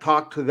that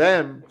talk to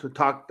them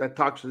that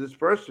talks to this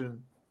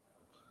person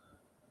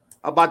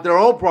about their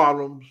own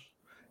problems.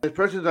 This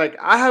person's like,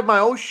 I have my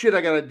own shit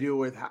I gotta deal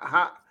with.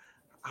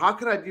 How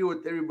can I deal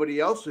with everybody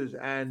else's?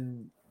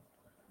 And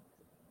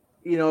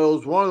it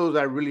was one of those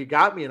that really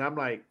got me, and I'm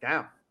like,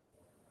 damn,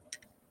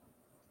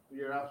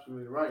 you're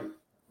absolutely right.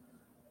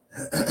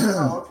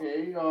 Oh,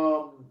 okay.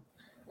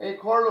 Hey,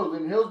 Carlos,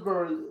 in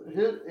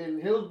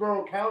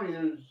Hillsborough County,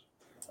 there's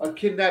a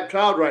kidnapped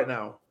child right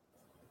now.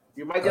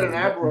 You might get an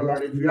Amber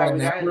Alert if you have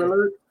an Amber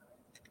Alert.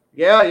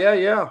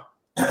 Yeah.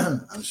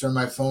 I'm sure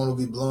my phone will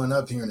be blowing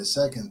up here in a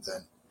second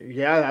then.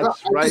 Yeah,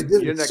 that's right.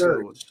 Your neck of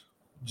the woods.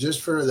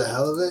 Just for the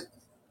hell of it.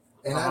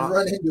 And I've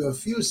run into a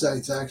few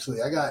sites,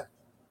 actually. I got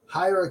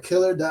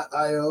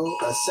hireakiller.io,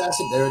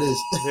 there it is.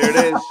 There it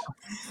is.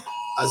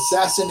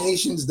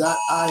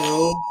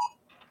 Assassinations.io.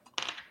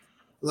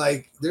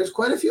 Like, there's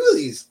quite a few of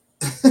these.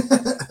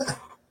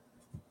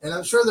 And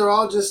I'm sure they're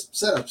all just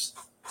setups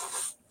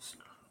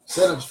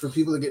for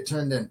people to get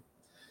turned in.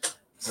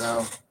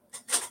 So,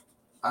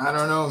 I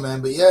don't know,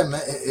 man. But yeah,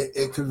 man,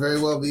 it could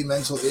very well be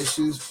mental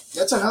issues.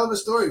 That's a hell of a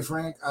story,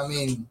 Frank. I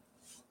mean,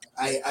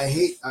 I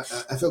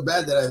feel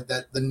bad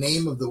that the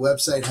name of the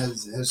website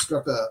has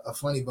struck a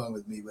funny bone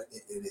with me, but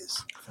it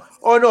is funny.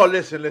 Oh, no,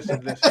 listen.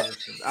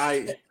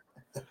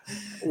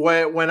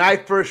 When I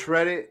first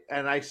read it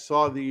and I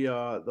saw the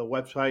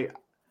website,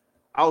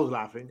 I was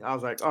laughing. I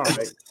was like, all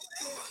right,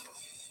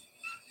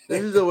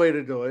 this is the way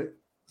to do it,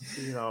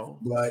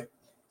 But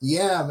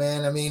yeah,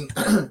 man, I mean,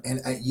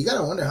 and you got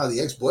to wonder how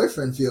the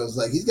ex-boyfriend feels.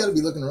 Like, he's got to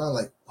be looking around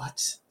like,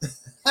 what?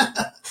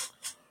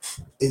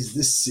 Is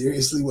this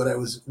seriously what I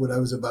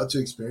was about to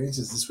experience?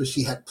 Is this what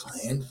she had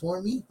planned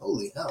for me?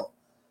 Holy hell.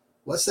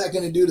 What's that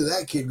going to do to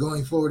that kid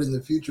going forward in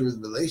the future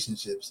with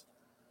relationships?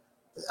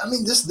 I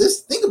mean, this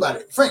think about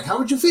it. Frank, how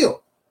would you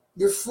feel?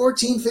 You're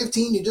 14,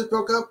 15, you just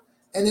broke up,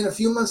 and then a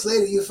few months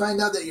later you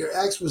find out that your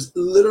ex was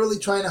literally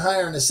trying to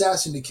hire an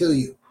assassin to kill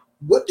you.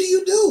 What do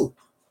you do?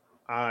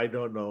 I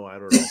don't know.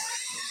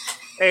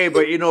 Hey,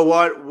 but you know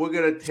what? We're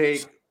going to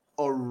take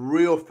a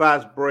real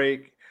fast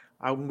break.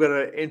 I'm going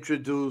to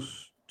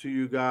introduce to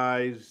you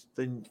guys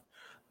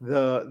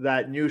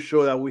that new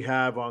show that we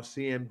have on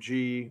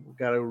CMG. We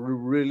got a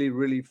really,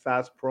 really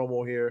fast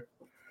promo here.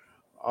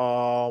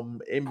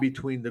 In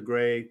Between the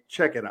Gray.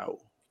 Check it out.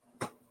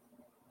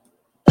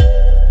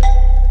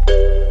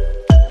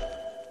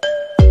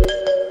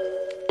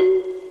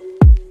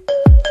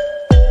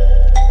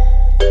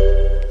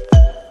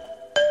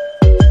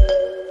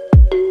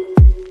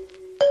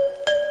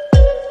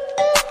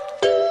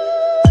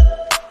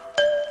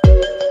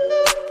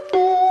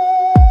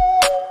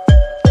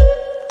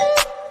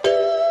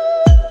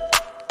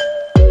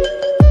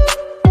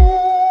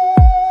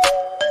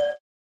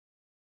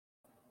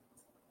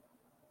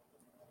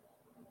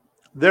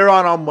 They're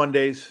on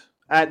Mondays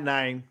at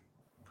 9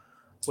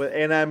 with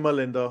Anna and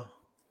Melinda.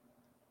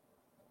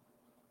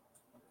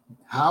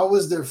 How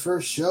was their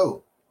first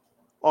show?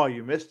 Oh,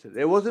 you missed it.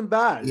 It wasn't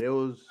bad. It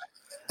was.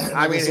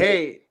 I mean,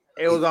 hey,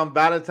 it was on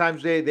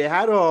Valentine's Day. They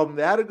had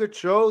a good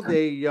show.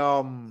 They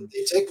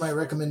take my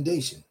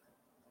recommendation.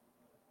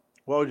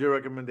 What was your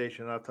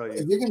recommendation? I'll tell you.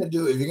 If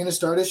you're gonna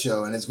start a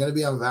show and it's gonna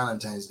be on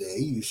Valentine's Day,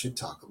 you should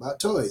talk about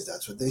toys.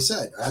 That's what they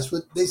said. That's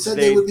what they said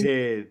they would be.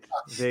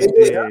 They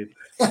did.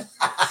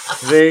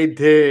 They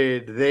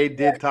did. They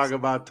did talk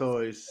about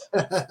toys.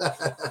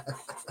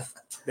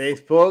 They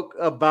spoke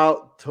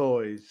about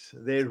toys.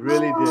 They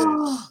really did.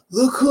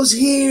 Look who's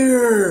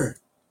here.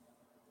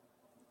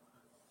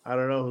 I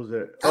don't know who's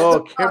there.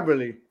 Oh,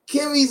 Kimberly.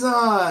 Kimmy's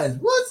on.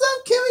 What's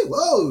up, Kimmy?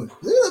 Whoa, look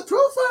at the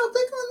profile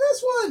pic on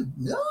this one.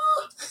 No.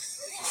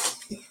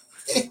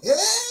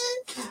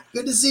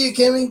 Good to see you,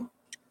 Kimmy.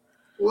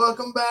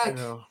 Welcome back.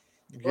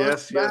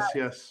 Yes.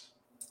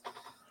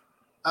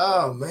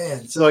 Oh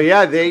man. So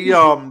yeah,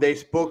 they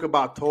spoke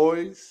about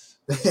toys.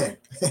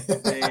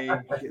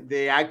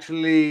 they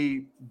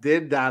actually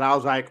did that. I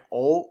was like,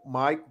 oh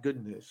my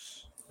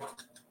goodness.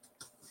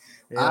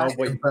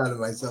 I'm proud of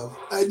myself.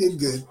 I did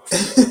good.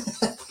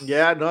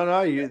 Yeah,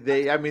 no.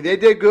 They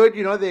did good.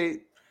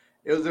 It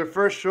was their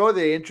first show.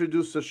 They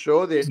introduced the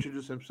show. They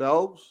introduced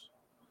themselves.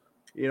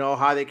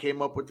 How they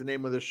came up with the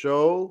name of the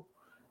show.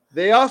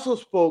 They also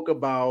spoke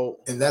about,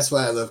 and that's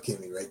why I love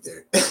Kimmy right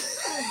there.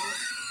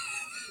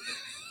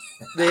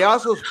 They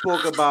also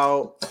spoke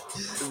about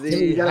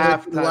the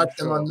halftime watch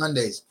show. Them on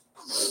Mondays.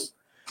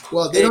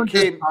 Well, they don't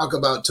just talk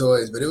about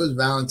toys, but it was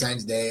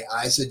Valentine's Day.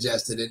 I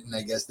suggested it, and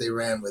I guess they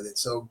ran with it.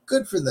 So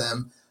good for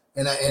them.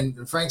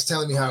 And Frank's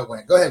telling me how it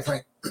went. Go ahead,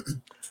 Frank.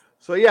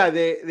 So yeah,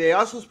 they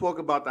also spoke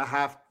about the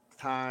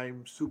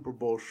halftime Super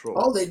Bowl show.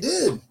 Oh, they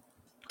did.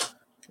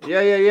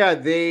 Yeah.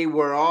 They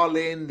were all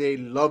in. They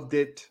loved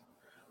it.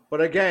 But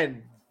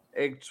again,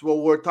 it's what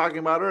we were talking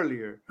about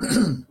earlier.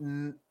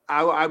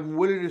 I'm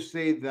willing to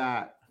say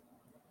that.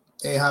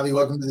 Hey, Javi,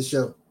 welcome to the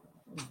show.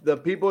 The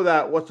people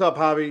what's up,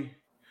 Javi?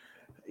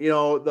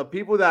 The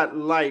people that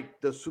like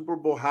the Super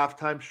Bowl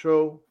halftime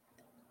show.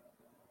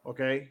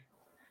 Okay.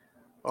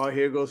 Oh,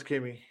 here goes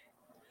Kimmy.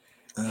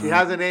 She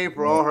has a name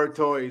for all her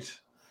toys.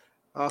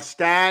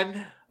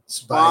 Stan,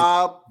 Spike,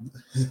 Bob,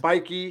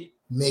 Spikey,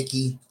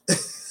 Mickey,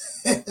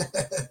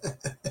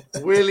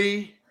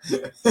 Willie.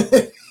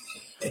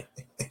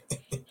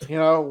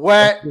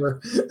 Wet.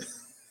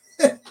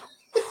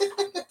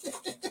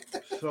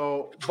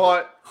 So,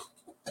 but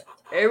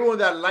everyone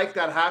that liked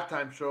that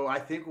halftime show, I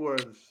think,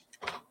 was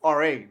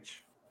our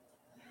age,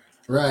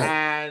 right?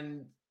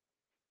 And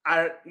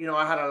I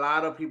had a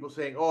lot of people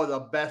saying, "Oh, the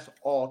best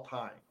all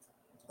time,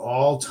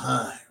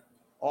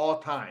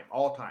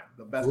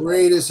 the best,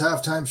 greatest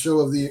halftime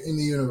show in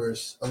the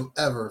universe of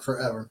ever,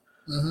 forever."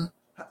 Mm-hmm.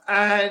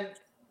 And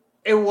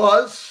it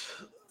was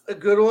a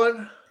good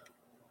one.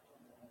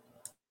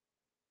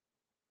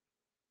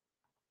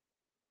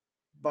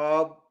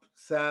 Bob,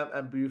 Sam,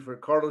 and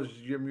Buford. Carlos,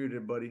 you're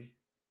muted, buddy.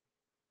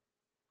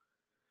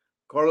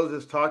 Carlos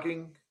is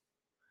talking.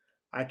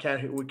 We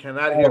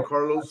cannot hear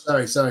Carlos.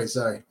 Sorry.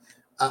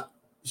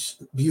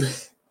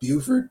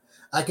 Buford.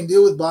 I can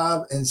deal with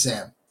Bob and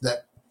Sam.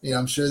 That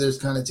I'm sure there's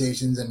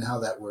connotations and how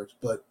that works,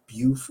 but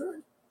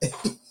Buford.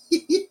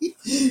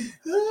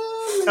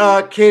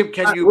 Kim,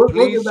 can you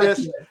please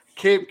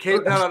Kim?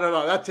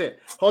 No. That's it.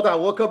 Hold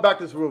on. We'll come back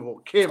to this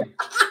rule. Kim,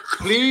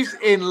 please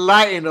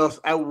enlighten us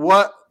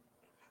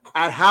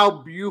at how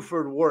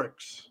Buford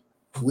works.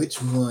 Which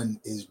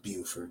one is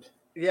Buford?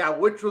 Yeah,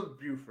 which was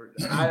Buford?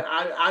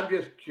 I'm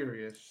just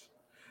curious.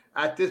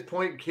 At this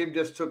point, Kim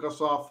just took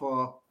us off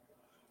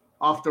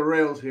the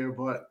rails here,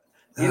 but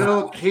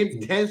Kim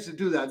tends to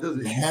do that,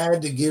 doesn't she? You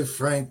had to give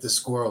Frank the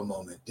squirrel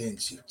moment,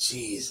 didn't you?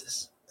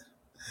 Jesus.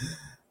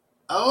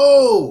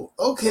 Oh,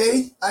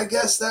 okay. I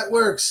guess that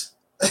works.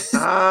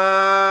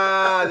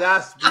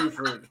 That's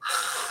Buford.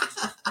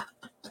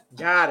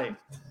 Got it.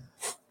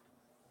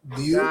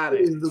 Buford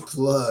is the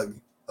plug.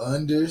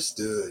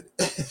 Understood.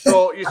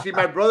 So you see,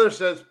 my brother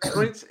says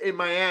Prince in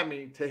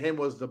Miami to him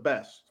was the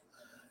best.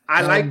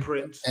 I like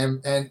Prince,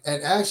 and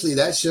actually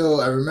that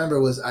show I remember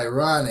was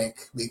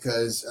ironic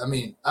because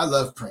I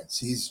love Prince.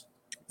 He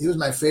was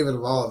my favorite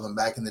of all of them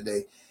back in the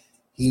day.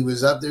 He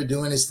was up there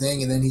doing his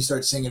thing, and then he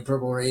started singing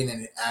Purple Rain,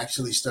 and it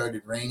actually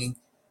started raining.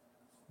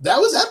 That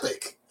was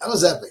epic.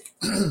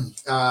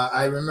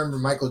 I remember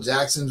Michael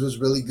Jackson's was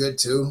really good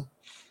too.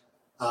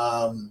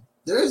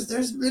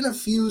 There's been a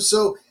few.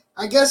 So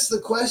I guess the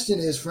question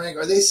is, Frank,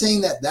 are they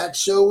saying that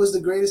show was the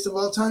greatest of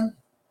all time?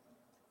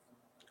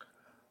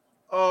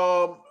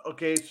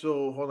 Okay,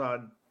 so hold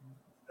on.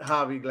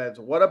 Javi Glanzo.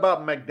 What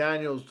about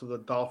McDaniels to the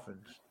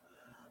Dolphins?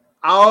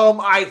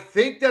 I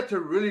think that's a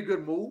really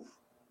good move.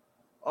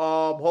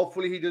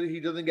 Hopefully he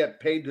doesn't get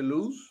paid to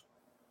lose.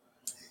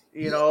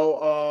 We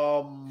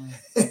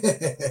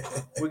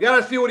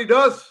gotta see what he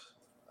does.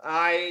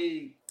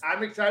 I'm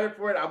excited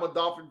for it. I'm a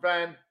Dolphin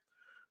fan.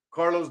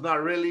 Carlos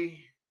not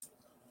really.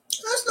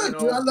 That's not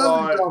true. I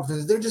love the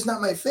Dolphins. They're just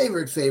not my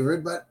favorite.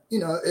 But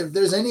if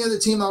there's any other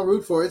team I'll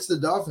root for, it's the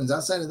Dolphins.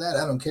 Outside of that,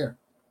 I don't care.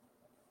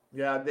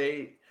 Yeah,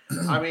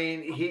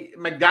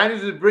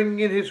 McDaniels is bringing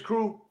in his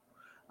crew.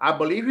 I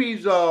believe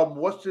he's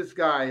what's this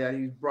guy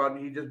he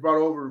just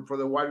brought over for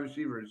the wide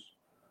receivers?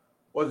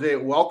 Was it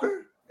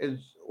Welker?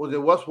 Was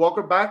it Wes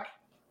Welker back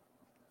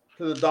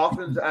to the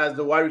Dolphins as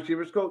the wide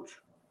receivers coach?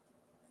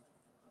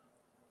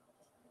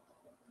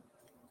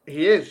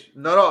 He is.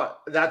 No.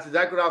 That's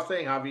exactly what I was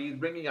saying, Javi. He's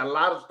bringing a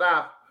lot of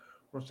staff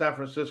from San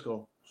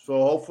Francisco.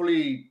 So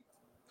hopefully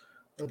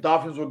the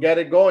Dolphins will get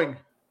it going.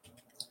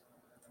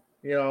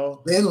 You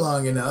know, Been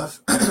long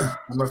enough.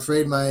 I'm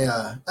afraid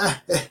my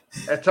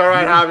it's all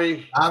right,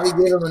 Javi. Javi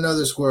gave him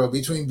another squirrel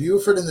between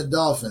Buford and the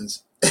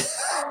Dolphins.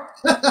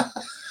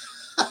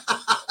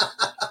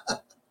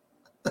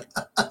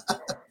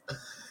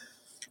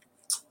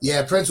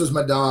 Yeah, Prince was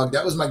my dog.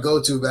 That was my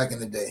go-to back in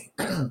the day.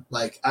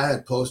 Like, I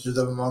had posters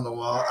of him on the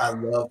wall. I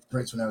loved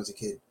Prince when I was a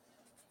kid.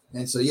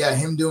 And so, yeah,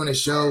 him doing a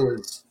show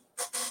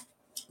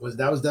was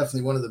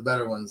definitely one of the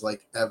better ones,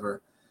 like,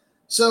 ever.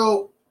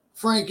 So,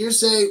 Frank, you're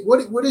saying,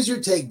 what is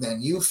your take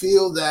then? You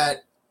feel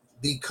that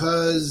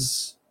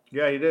because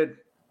Yeah, he did.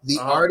 the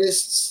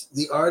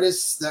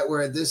artists that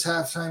were at this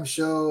halftime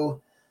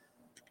show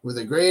were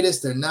the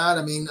greatest? They're not.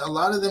 I mean, a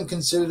lot of them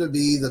consider to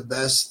be the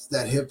best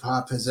that hip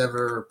hop has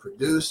ever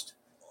produced.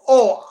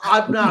 Oh,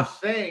 I'm not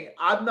saying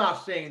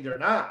they're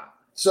not.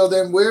 So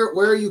then, where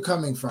are you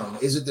coming from?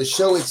 Is it the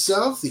show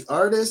itself, the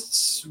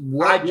artists?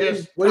 What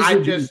is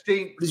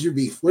your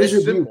beef? What is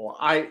your beef? It's simple.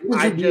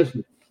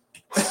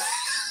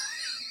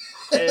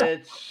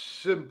 It's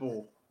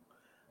simple.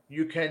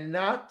 You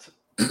cannot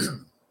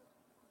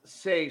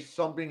say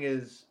something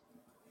is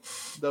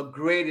the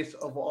greatest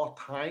of all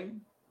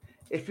time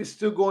if it's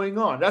still going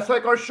on. That's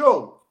like our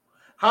show.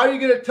 How are you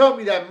going to tell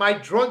me that my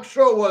drunk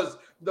show was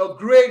the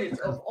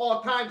greatest of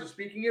all time to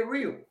Speaking It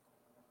Real?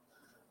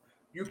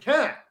 You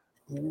can't.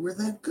 We're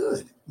that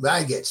good. But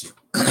I get you.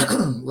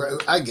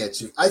 I get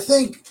you. I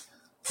think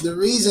the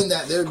reason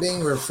that they're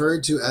being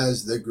referred to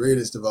as the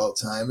greatest of all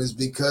time is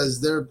because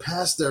they're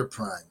past their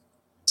prime.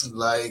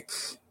 Like,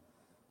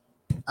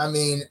 I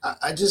mean,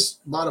 I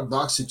just bought a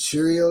box of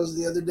Cheerios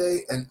the other day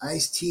and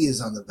iced tea is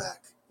on the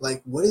back.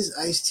 Like, what is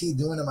iced tea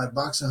doing to my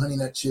box of Honey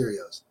Nut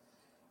Cheerios?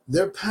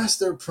 They're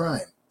past their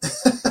prime.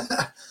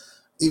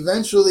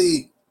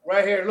 Eventually.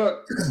 Right here.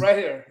 Look. Right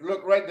here.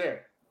 Look right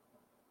there.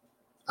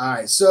 All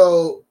right.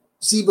 So,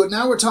 see, but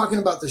now we're talking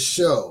about the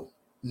show,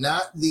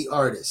 not the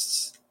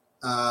artists.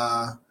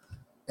 And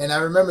I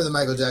remember the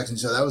Michael Jackson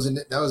show.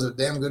 That was a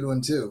damn good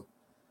one, too.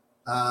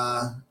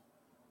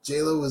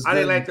 J-Lo was I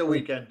didn't like The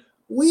Weeknd.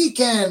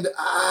 Weeknd,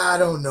 I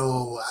don't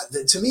know.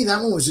 To me,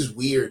 that one was just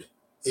weird.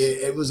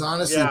 It was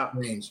honestly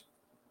strange.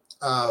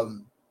 I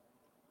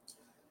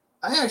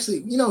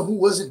actually, who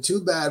wasn't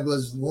too bad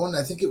was one.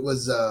 I think it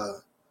was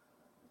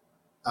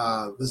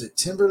it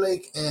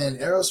Timberlake and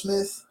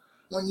Aerosmith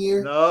one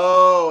year?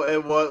 No,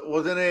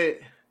 wasn't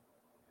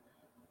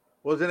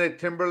it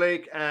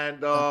Timberlake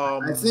and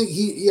I think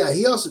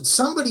he also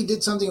somebody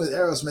did something with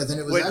Aerosmith and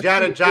it was with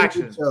Janet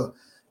Jackson. So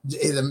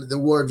the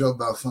wardrobe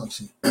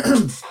malfunction.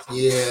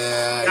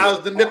 Yeah, that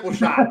was the nipple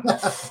shot.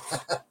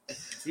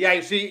 Yeah,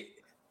 you see,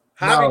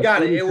 Javi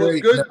got it. It was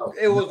good. No,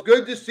 it was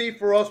good to see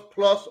for us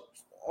plus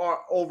or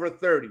over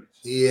 30s.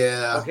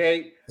 Yeah.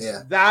 Okay.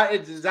 Yeah. That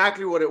is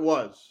exactly what it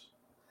was.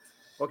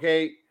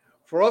 Okay.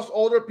 For us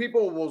older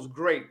people, it was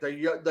great.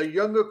 The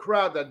younger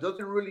crowd that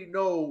doesn't really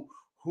know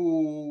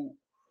who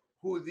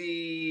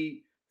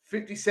the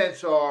 50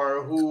 Cents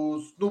are,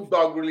 who Snoop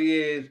Dogg really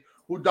is,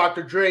 who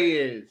Dr. Dre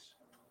is,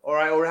 all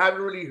right, or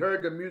haven't really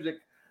heard the music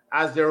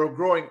as they were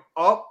growing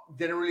up,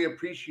 didn't really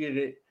appreciate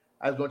it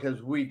as much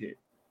as we did.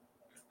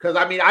 Because,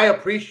 I mean, I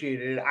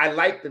appreciated it. I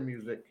liked the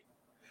music.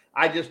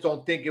 I just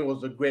don't think it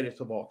was the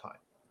greatest of all time.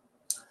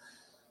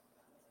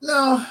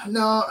 No,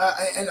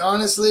 and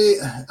honestly,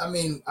 I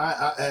mean,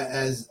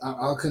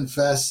 I'll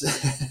confess,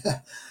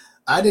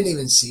 I didn't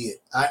even see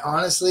it. I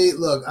honestly,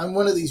 look, I'm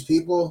one of these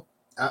people,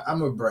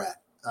 I'm a brat.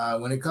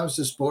 When it comes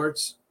to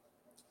sports,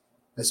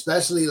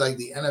 especially like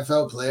the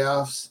NFL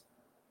playoffs,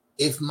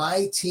 if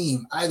my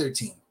team, either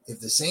team, if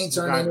the Saints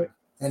aren't in it,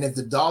 and if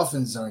the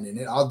Dolphins aren't in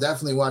it, I'll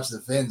definitely watch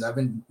the Fins. I've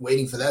been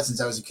waiting for that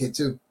since I was a kid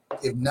too.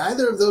 If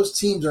neither of those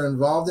teams are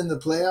involved in the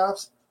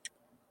playoffs,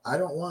 I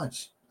don't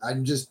watch.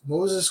 I'm just,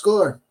 what was the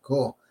score?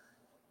 Cool.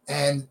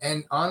 And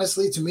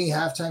honestly, to me,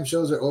 halftime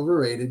shows are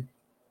overrated.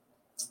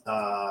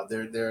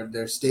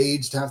 They're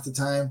staged half the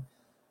time.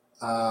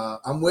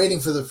 I'm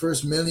waiting for the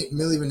first Milli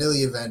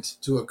Vanilli event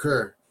to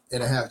occur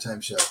in a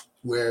halftime show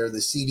where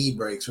the CD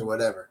breaks or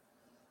whatever.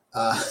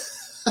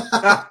 That's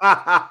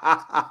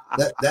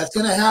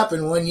going to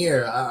happen one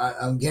year.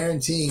 I'm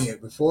guaranteeing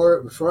it.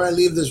 Before I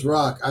leave this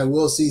rock, I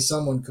will see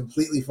someone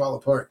completely fall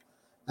apart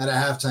at a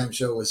halftime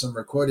show with some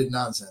recorded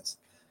nonsense.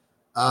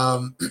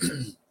 I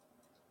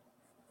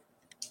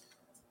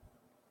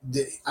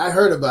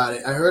heard about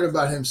it. I heard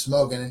about him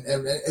smoking, and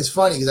it's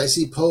funny because I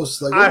see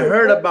posts like I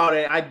heard about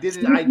it. I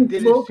didn't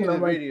see the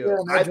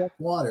video. I drank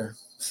water.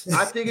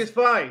 I think it's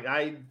fine.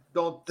 I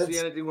don't see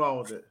anything wrong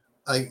with it.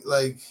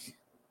 Like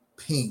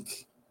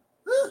Pink.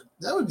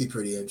 That would be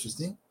pretty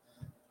interesting.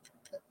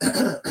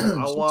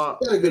 I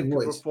want got a good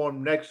voice to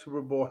perform next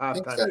Super Bowl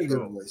halftime got a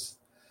good voice.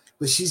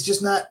 But she's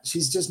just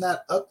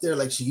not up there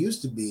like she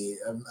used to be.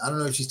 I don't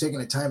know if she's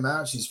taking a time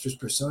out. She's just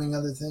pursuing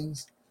other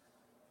things.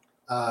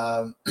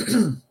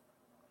 The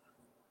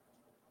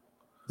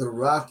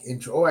Rock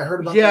intro. Oh, I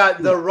heard about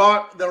that. The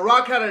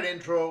Rock had an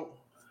intro.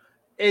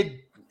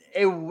 It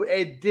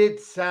it did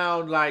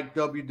sound like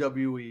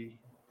WWE.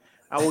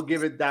 I will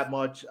give it that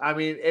much. I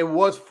mean, it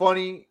was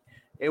funny.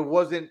 It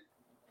wasn't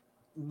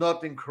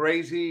nothing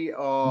crazy.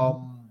 I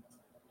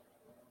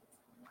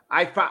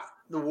find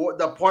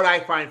the part I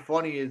find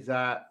funny is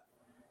that,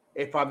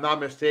 if I'm not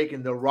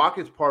mistaken, The Rock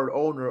is part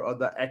owner of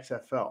the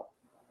XFL.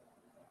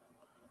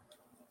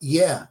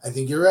 Yeah, I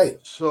think you're right.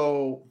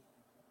 So,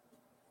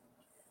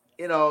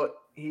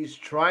 he's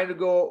trying to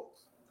go.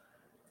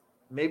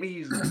 Maybe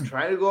he's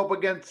trying to go up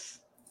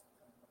against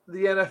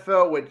the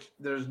NFL, which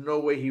there's no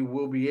way he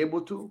will be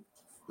able to.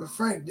 But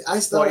Frank,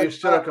 But you're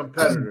still a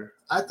competitor.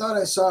 I thought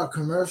I saw a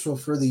commercial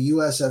for the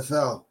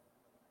USFL.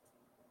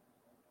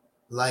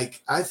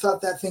 Like, I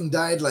thought that thing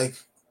died like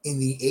in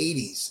the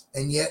 80s,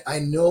 and yet I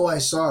know I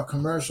saw a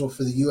commercial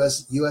for the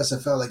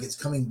USFL, like it's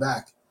coming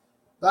back.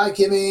 Bye,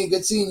 Kimmy.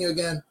 Good seeing you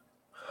again.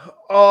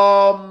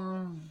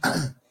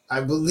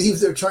 I believe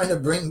they're trying to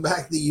bring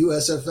back the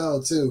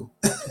USFL too.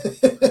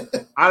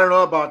 I don't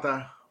know about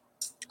that.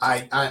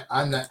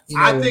 I'm not.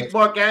 I think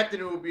Mark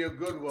Anthony would be a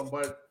good one,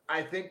 but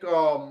I think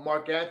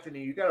Mark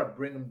Anthony, you got to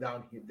bring him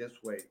down here this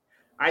way.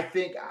 I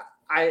think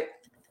I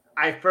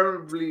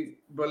firmly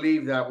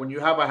believe that when you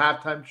have a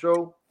halftime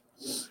show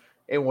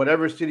in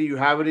whatever city you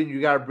have it in,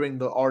 you got to bring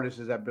the artists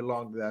that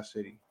belong to that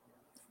city.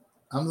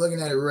 I'm looking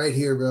at it right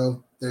here,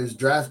 bro. There's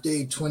draft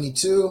day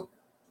 22,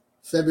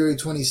 February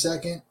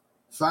 22nd.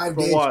 5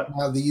 days from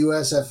now, the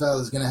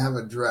USFL is going to have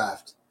a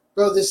draft.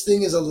 Bro, this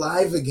thing is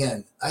alive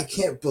again. I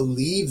can't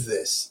believe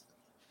this.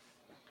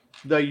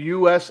 The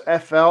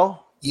USFL?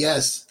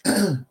 Yes.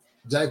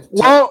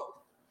 Well,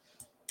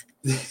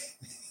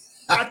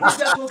 I think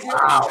that's okay.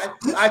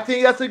 I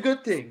think that's a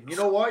good thing. You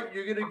know what?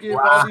 You're gonna give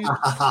all these.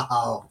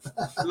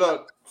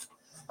 Look,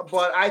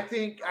 but I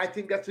think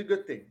that's a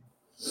good thing.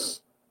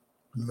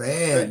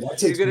 Man,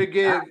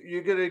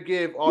 you're gonna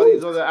give all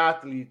these other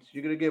athletes.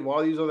 You're gonna give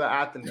all these other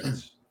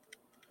athletes,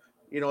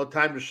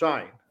 time to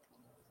shine.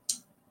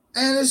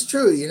 And it's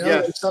true,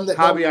 Yes, some that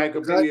Javi, I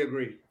completely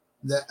agree.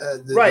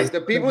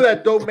 The people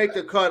that don't make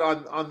the cut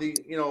on the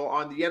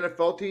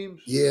NFL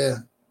teams, yeah,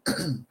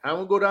 I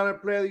will go down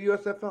and play the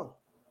USFL.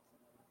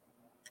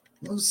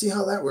 We'll see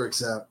how that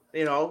works out.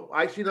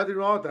 I see nothing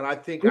wrong with that. I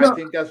think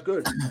that's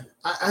good.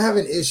 I have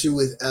an issue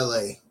with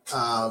LA.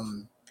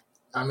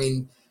 I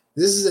mean,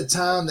 this is a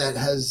town that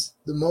has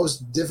the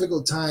most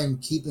difficult time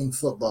keeping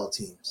football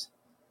teams,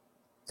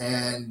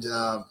 and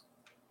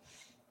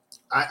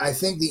I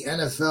think the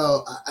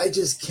NFL, I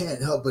just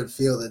can't help but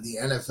feel that the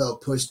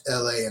NFL pushed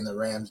LA and the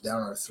Rams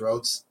down our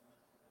throats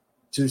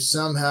to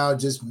somehow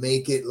just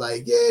make it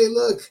like, hey,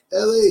 look,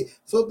 LA,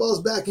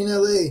 football's back in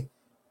LA.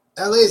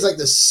 LA is like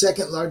the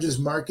second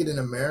largest market in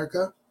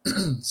America.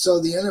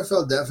 So the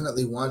NFL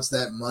definitely wants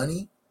that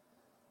money.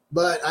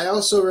 But I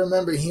also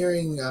remember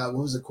hearing, what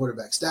was the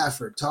quarterback,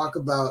 Stafford, talk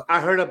about. I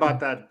heard about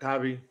that,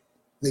 Javi.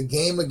 The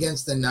game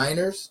against the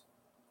Niners.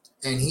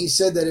 And he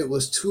said that it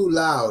was too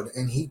loud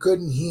and he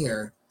couldn't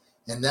hear.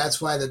 And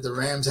that's why that the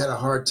Rams had a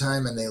hard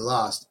time and they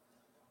lost.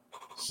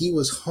 He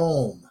was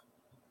home.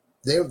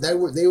 They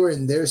were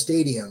in their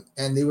stadium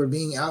and they were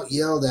being out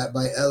yelled at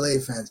by LA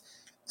fans.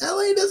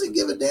 LA doesn't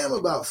give a damn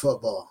about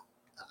football.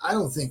 I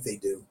don't think they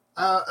do.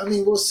 I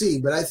mean, we'll see.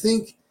 But I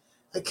think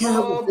I can't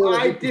help but feel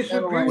I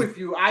disagree with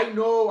you. I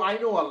know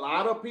a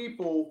lot of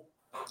people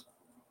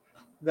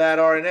that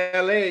are in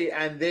LA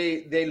and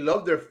they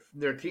love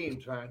their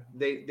teams, man.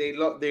 They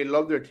love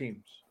their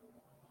teams.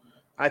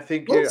 I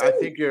think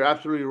you're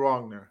absolutely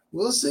wrong there.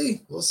 We'll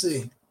see.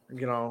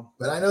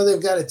 But I know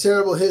they've got a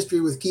terrible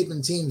history with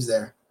keeping teams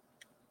there.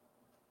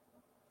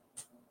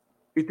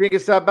 You think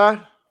it's that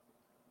bad?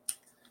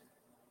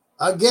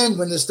 Again,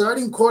 when the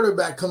starting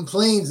quarterback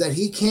complains that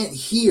he can't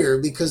hear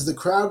because the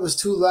crowd was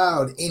too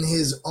loud in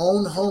his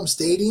own home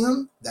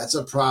stadium, that's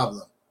a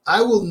problem.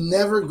 I will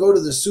never go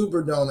to the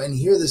Superdome and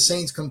hear the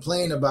Saints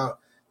complain about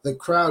the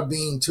crowd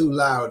being too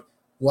loud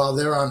while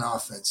they're on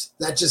offense.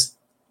 That just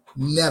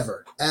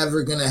never,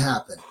 ever going to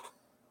happen.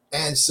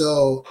 And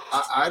so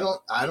I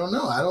don't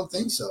know. I don't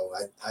think so.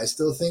 I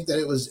still think that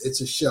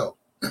it's a show.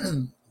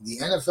 The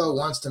NFL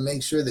wants to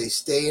make sure they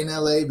stay in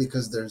LA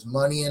because there's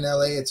money in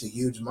LA. It's a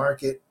huge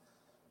market.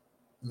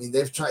 I mean,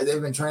 they've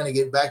been trying to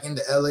get back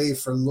into LA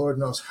for Lord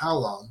knows how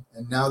long,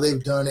 and now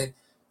they've done it.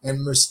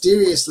 And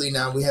mysteriously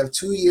now we have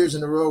 2 years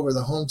in a row where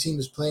the home team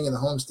is playing in the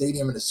home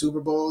stadium in the Super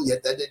Bowl,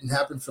 yet that didn't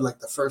happen for like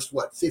the first,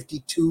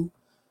 52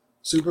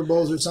 Super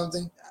Bowls or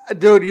something?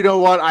 Dude, you know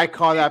what? I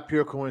call that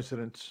pure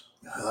coincidence.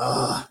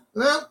 Well,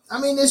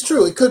 I mean, it's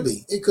true. It could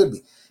be.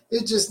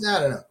 It's just, I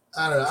don't know.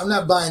 I'm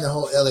not buying the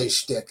whole LA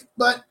shtick,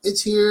 but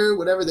it's here,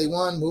 whatever they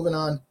want, moving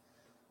on.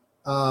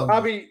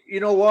 Bobby, you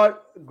know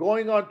what?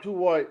 Going on to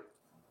what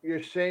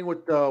you're saying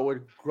with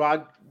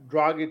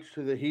Dragic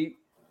to the Heat,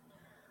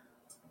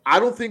 I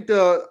don't think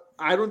the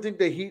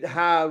Heat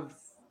have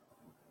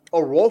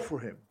a role for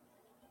him.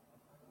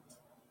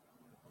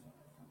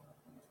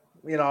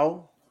 It's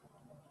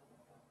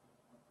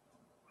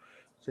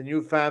a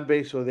new fan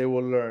base, so they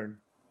will learn.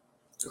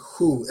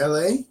 Who?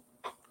 LA?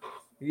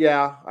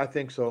 Yeah, I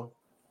think so.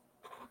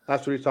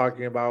 That's what he's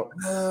talking about.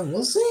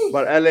 We'll see.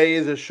 But LA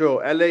is a show.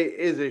 LA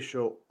is a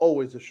show.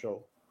 Always a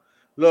show.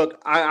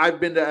 Look, I've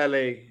been to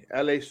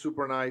LA. LA's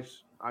super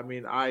nice. I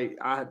mean, I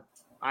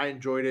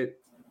enjoyed it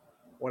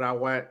when I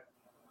went.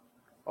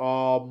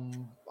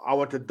 I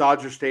went to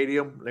Dodger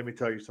Stadium. Let me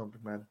tell you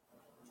something, man.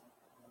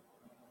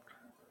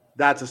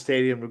 That's a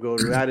stadium to go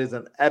to. That is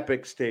an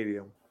epic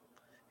stadium.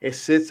 It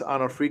sits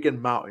on a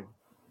freaking mountain.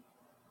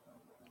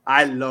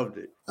 I loved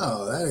it.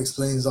 Oh, that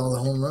explains all the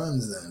home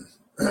runs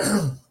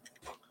then.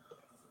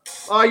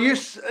 Oh,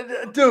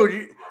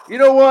 dude, you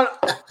know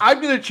what?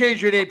 I'm going to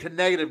change your name to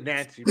Negative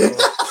Nancy, bro.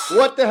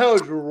 What the hell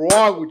is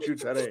wrong with you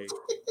today?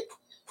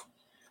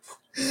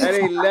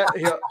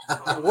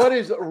 What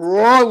is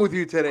wrong with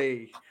you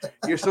today?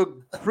 You're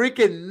so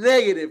freaking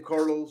negative,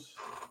 Carlos.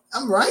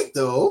 I'm right,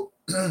 though.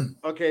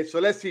 Okay, so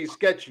let's see.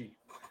 Sketchy.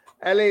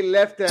 LA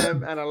left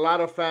them, and a lot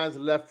of fans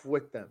left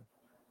with them.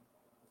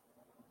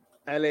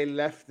 LA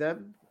left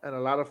them, and a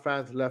lot of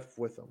fans left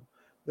with them.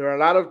 There are a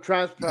lot of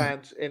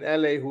transplants in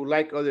LA who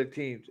like other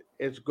teams.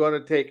 It's going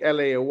to take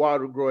LA a while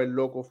to grow a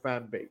local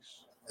fan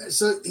base.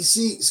 So you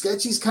see,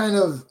 Sketchy's kind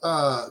of,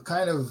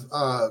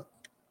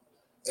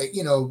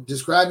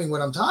 describing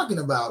what I'm talking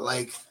about.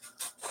 Like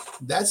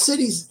that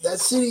city,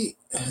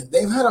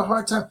 they've had a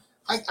hard time.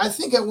 I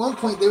think at one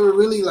point they were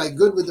really like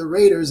good with the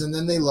Raiders, and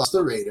then they lost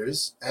the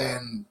Raiders,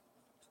 and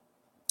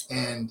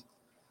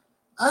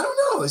I don't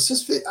know. It's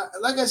just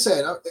like I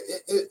said,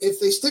 if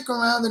they stick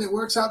around and it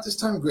works out this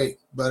time, great.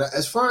 But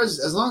as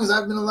long as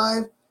I've been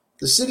alive,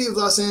 the city of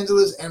Los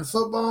Angeles and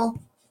football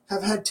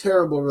have had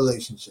terrible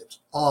relationships,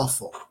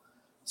 awful.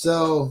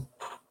 So,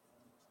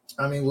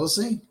 I mean, we'll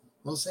see.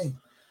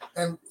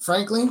 And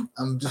frankly,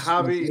 I'm just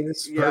Javi.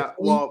 Yeah,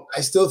 well,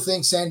 I still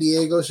think San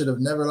Diego should have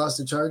never lost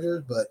the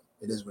Chargers, but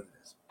it is what it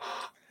is.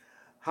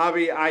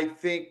 Javi, I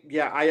think,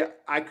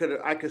 I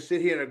could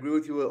sit here and agree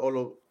with you with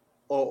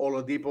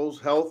Oladipo's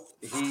health.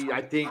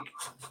 I think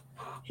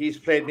he's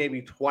played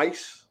maybe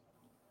twice,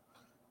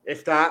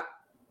 if that.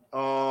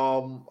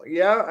 And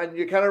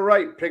you're kind of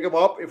right. Pick him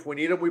up. If we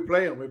need him, we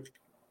play him.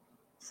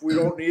 If we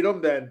don't need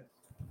him, then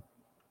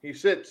he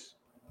sits.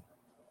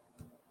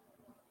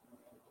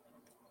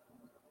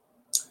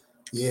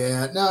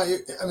 Yeah, no,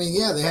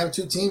 they have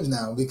two teams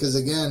now because,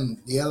 again,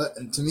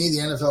 to me, the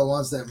NFL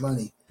wants that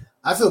money.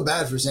 I feel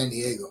bad for San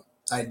Diego.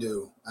 I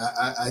do.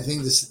 I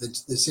think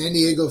the San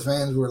Diego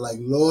fans were like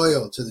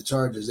loyal to the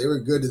Chargers. They were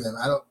good to them.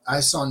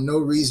 I saw no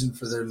reason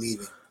for their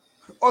leaving.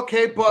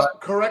 Okay, but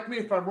correct me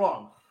if I'm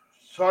wrong.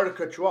 Sorry to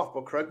cut you off,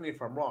 but correct me if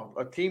I'm wrong.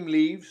 A team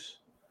leaves,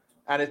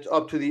 and it's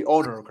up to the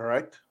owner,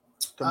 correct?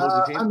 To move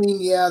the team? I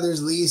mean, yeah,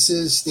 there's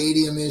leases,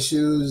 stadium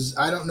issues.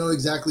 I don't know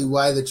exactly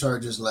why the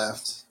Chargers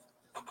left.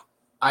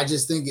 I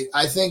just think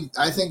I think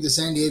the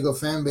San Diego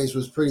fan base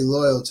was pretty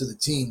loyal to the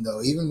team,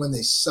 though, even when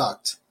they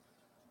sucked.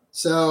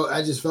 So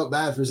I just felt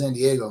bad for San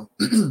Diego.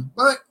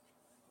 But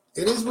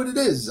it is what it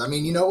is. I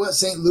mean, you know what?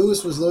 St.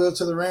 Louis was loyal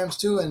to the Rams,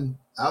 too, and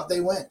out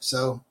they went.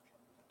 So,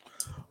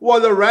 well,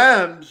 the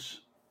Rams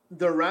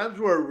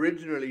were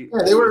originally...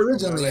 Yeah, they were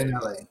originally in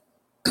L.A.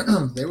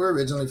 They were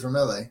originally from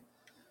L.A.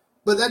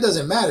 But that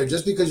doesn't matter.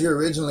 Just because you're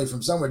originally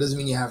from somewhere doesn't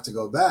mean you have to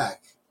go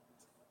back.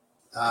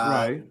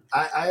 Right.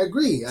 I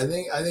agree. I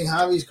think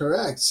Javi's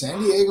correct. San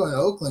Diego and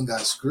Oakland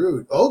got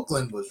screwed.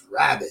 Oakland was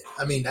rabid.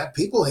 I mean, that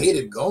people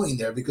hated going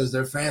there because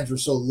their fans were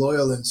so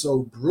loyal and so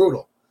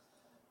brutal.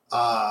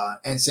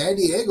 And San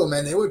Diego,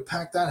 man, they would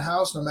pack that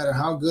house no matter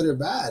how good or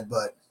bad.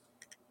 But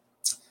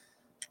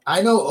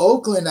I know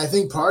Oakland, I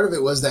think part of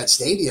it was that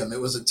stadium.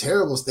 It was a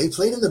terrible. They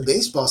played in the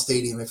baseball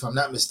stadium, if I'm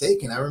not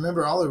mistaken. I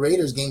remember all the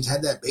Raiders games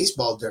had that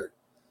baseball dirt.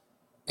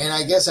 And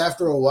I guess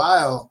after a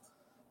while,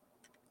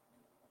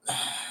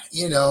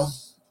 you know,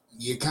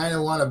 you kind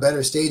of want a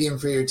better stadium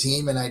for your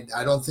team. And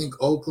I don't think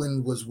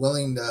Oakland was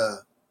willing to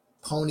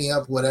pony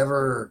up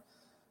whatever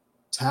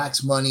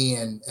tax money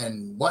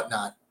and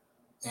whatnot.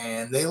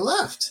 And they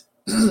left.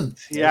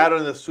 Seattle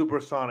and the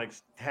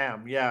Supersonics.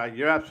 Damn, yeah,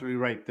 you're absolutely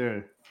right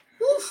there.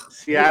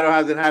 Seattle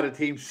hasn't had a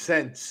team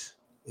since.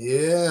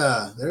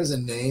 Yeah, there's a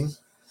name.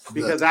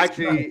 Because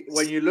actually,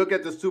 when you look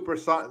at the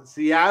Supersonics,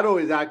 Seattle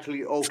is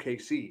actually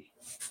OKC.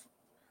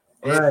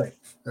 Right.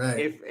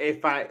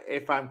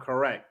 If I'm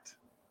correct,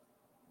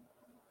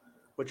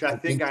 which I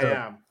think I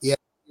am. Yeah,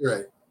 you're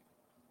right.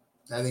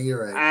 I think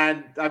you're right.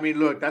 And I mean,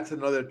 look, that's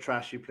another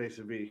trashy place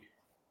to be.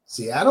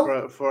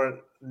 Seattle? For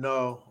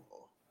no.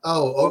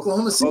 Oh,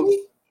 Oklahoma City?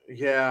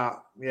 Yeah.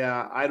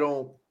 I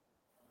don't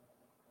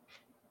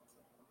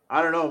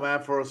know,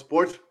 man. For a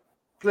sports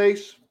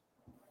place,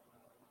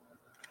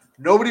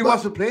 nobody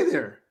wants to play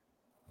there.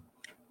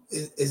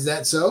 Is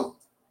that so?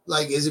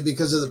 Like, is it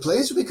because of the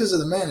place or because of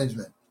the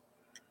management?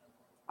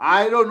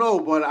 I don't know,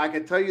 but I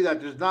can tell you that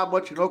there's not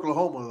much in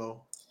Oklahoma,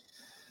 though.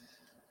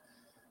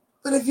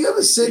 But if you have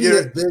a city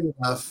that's big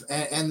enough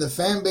and the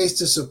fan base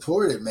to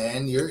support it,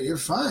 man, you're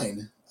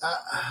fine.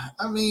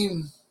 I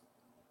mean,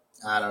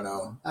 I don't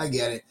know. I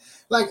get it.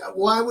 Like,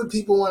 why would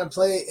people want to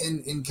play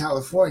in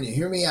California?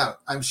 Hear me out.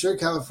 I'm sure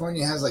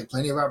California has, like,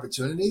 plenty of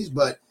opportunities,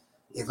 but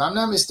if I'm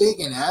not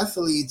mistaken,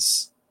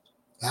 athletes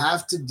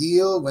have to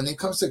deal, when it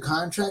comes to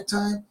contract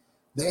time,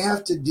 they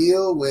have to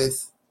deal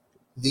with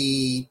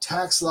the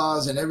tax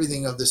laws and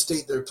everything of the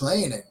state they're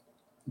playing in.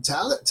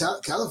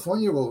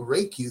 California will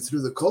rake you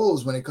through the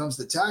coals when it comes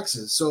to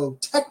taxes. So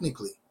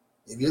technically,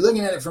 if you're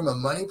looking at it from a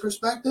money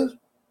perspective,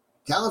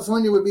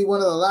 California would be one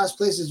of the last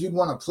places you'd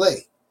want to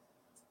play.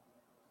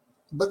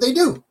 But they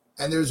do.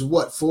 And there's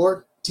what,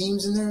 4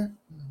 teams in there?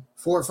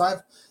 4 or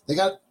 5? They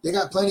got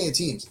plenty of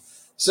teams.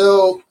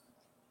 So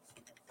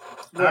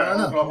I don't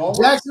know. Oklahoma?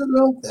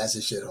 Jacksonville, that's a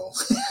shithole.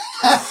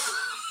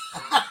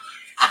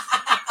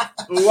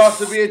 Who wants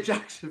to be in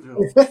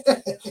Jacksonville?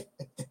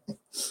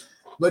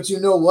 But you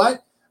know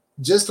what?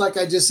 Just like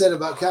I just said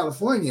about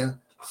California,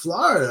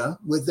 Florida,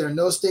 with their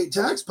no state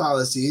tax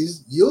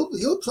policies,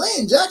 you'll play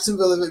in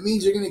Jacksonville if it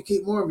means you're going to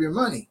keep more of your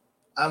money.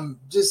 I'm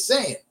just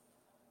saying.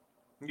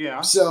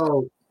 Yeah.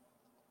 So,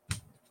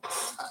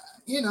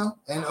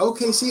 and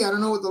OKC, I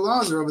don't know what the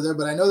laws are over there,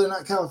 but I know they're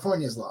not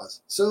California's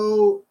laws.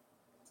 So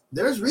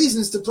there's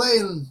reasons to play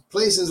in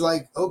places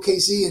like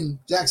OKC and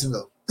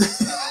Jacksonville.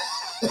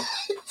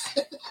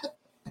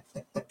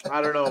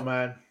 I don't know,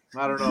 man.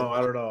 I don't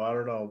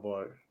know,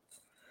 boy.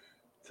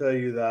 Tell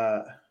you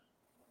that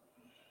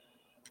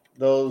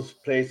those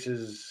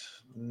places,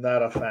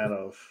 not a fan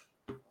of.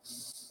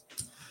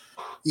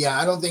 Yeah,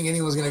 I don't think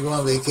anyone's going to go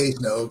on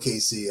vacation to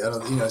OKC. I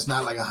don't, it's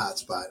not like a hot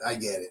spot. I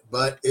get it,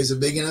 but it's a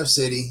big enough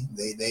city.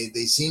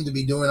 They seem to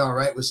be doing all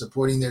right with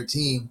supporting their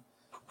team,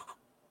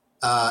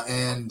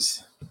 and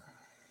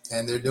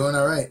they're doing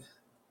all right.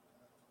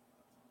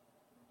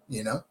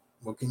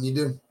 What can you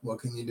do? What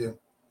can you do?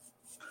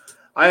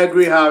 I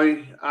agree,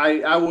 Javi.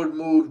 I would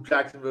move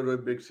Jacksonville to a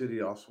big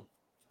city also.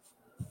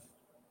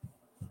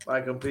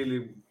 I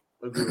completely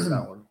agree with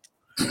that one.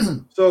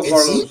 So, It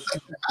Carlos, seems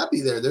like they're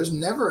happy there. There's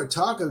never a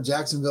talk of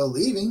Jacksonville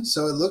leaving,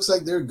 so it looks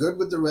like they're good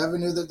with the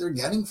revenue that they're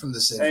getting from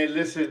the city. hey,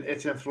 listen,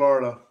 it's in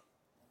Florida.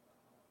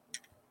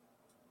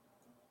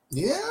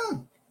 Yeah.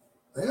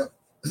 You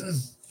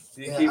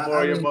keep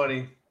more of your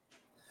money.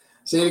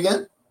 Say it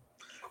again.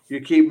 You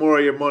keep more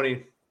of your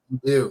money.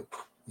 You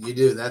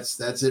do.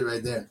 That's it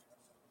right there.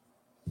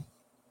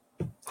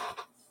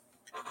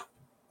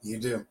 You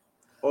do.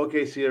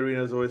 OKC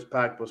Arena is always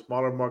packed, but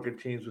smaller market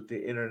teams with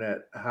the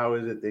internet, how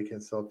is it they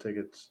can sell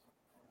tickets?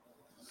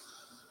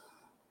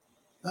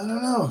 I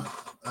don't know.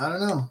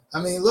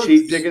 I mean, look,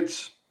 Cheap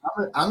tickets.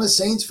 I'm a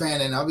Saints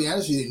fan, and I'll be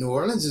honest with you, New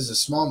Orleans is a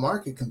small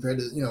market compared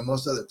to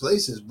most other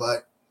places,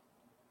 but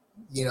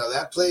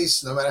that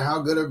place, no matter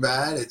how good or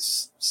bad,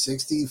 it's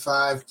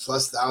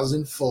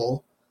 65,000+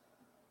 full,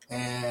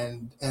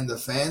 and the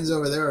fans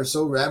over there are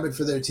so rabid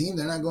for their team,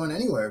 they're not going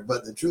anywhere.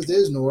 But the truth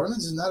is, New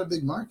Orleans is not a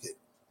big market.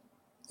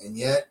 And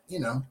yet,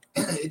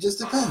 it just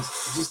depends.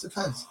 It just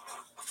depends.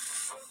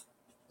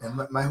 And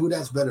my who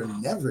that's better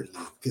never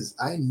leave, because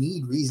I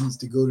need reasons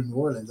to go to New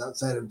Orleans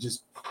outside of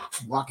just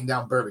walking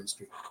down Bourbon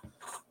Street.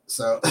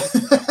 So,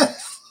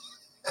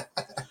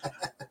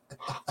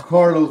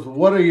 Carlos,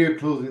 what are your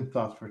closing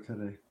thoughts for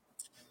today?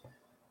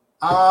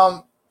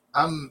 I'm,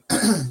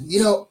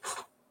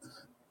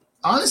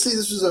 honestly,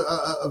 this was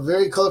a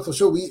very colorful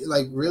show. We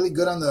really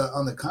good on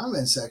the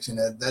comment section.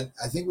 That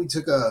I think we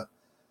took a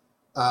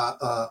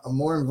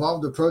more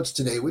involved approach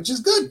today, which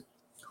is good.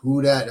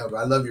 Who that? Oh,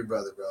 I love your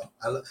brother, bro.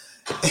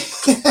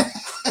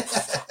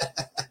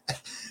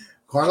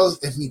 Carlos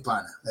es mi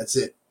pana. That's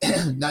it.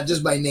 Not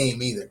just by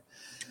name either.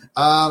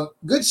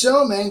 Good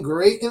show, man.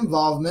 Great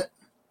involvement.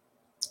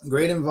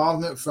 Great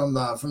involvement from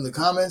the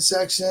comment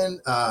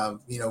section.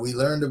 We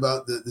learned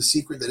about the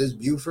secret that is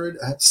Buford.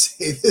 I have to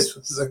say, this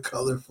was a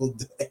colorful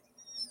day.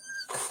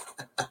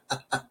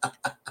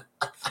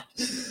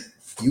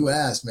 You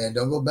asked, man.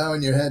 Don't go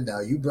bowing your head now.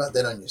 You brought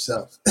that on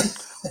yourself.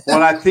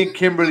 Well, I think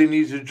Kimberly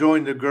needs to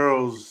join the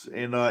girls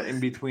in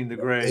Between the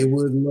Gray. They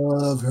would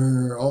love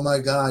her. Oh my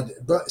God!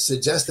 Bro,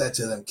 suggest that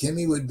to them.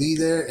 Kimmy would be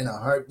there in a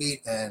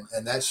heartbeat, and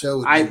that show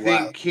would be I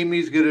think wild.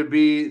 Kimmy's gonna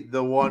be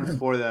the one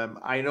for them.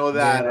 I know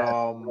that. Yeah,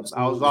 I was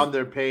absolutely. on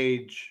their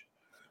page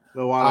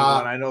a while ago,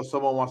 and I know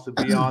someone wants to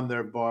be on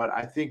there, but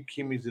I think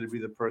Kimmy's gonna be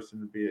the person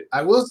to be it.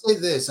 I will say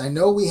this: I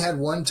know we had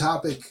one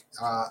topic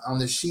on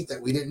the sheet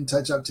that we didn't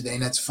touch up today,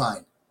 and that's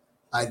fine.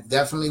 I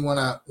definitely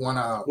wanna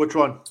Which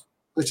one?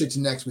 push it to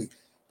next week.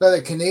 But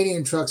the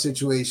Canadian truck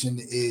situation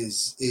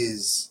is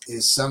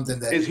something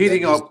that It's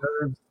heating up.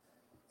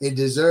 It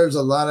deserves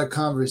a lot of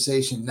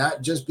conversation,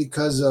 not just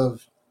because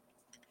of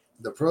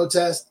the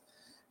protest,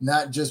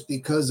 not just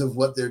because of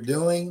what they're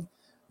doing,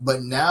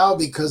 but now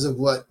because of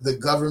what the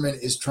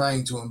government is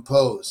trying to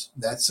impose.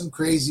 That's some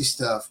crazy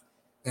stuff,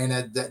 and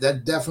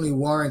that definitely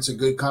warrants a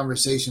good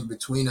conversation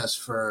between us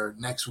for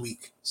next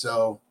week.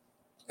 So,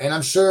 and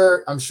I'm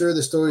sure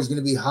the story is going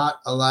to be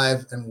hot,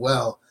 alive, and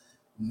well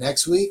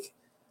next week.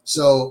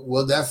 So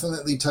we'll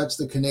definitely touch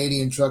the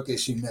Canadian truck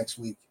issue next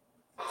week.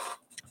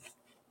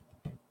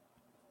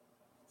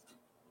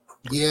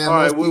 Yeah. All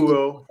right, we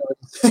will.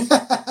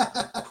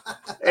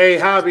 Hey,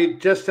 Javi,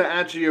 just to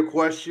answer your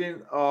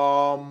question,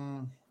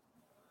 I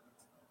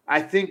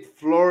think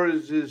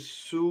Flores'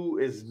 sue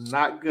is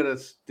not gonna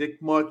stick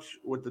much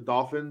with the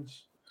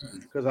Dolphins.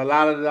 because a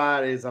lot of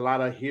that is a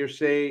lot of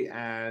hearsay,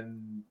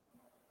 and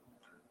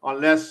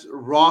unless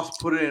Ross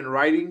put it in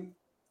writing,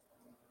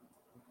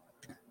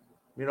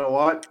 you know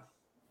what?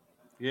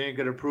 You ain't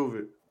gonna prove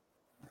it.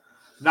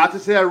 Not to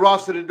say that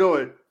Ross didn't do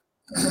it,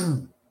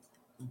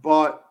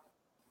 but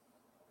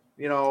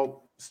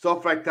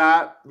stuff like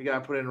that you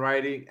gotta put in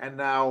writing. And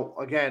now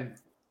again,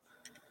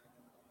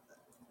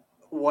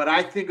 what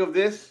I think of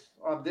this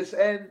on this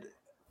end,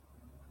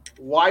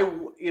 why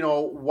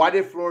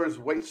did Flores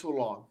wait so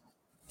long?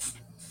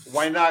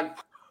 Why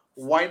not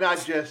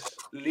just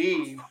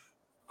leave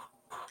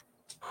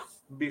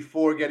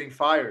before getting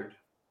fired?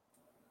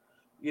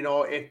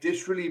 If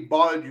this really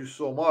bothered you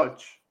so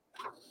much,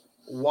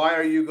 why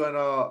are you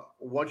gonna,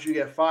 once you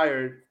get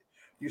fired,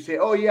 you say,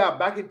 oh yeah,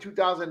 back in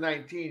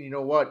 2019, you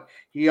know what?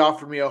 He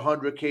offered me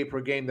 $100K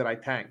per game that I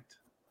tanked.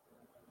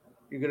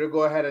 You're gonna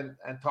go ahead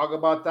and talk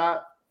about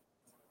that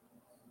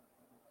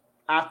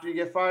after you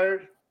get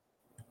fired?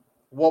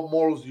 What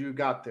morals do you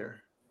got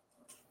there?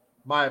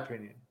 My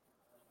opinion.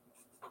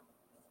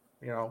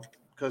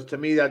 Because to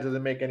me that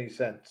doesn't make any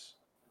sense.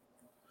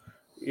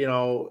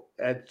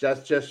 It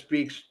just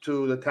speaks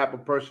to the type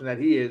of person that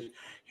he is.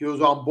 He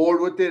was on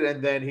board with it,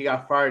 and then he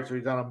got fired, so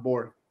he's not on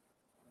board.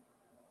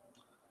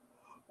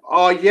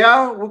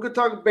 Yeah, we could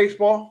talk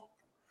baseball.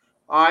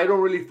 I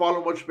don't really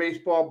follow much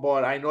baseball,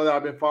 but I know that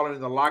I've been following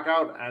the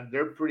lockout, and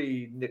they're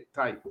pretty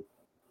tight.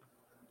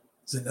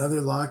 It's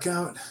another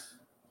lockout.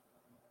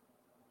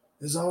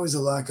 There's always a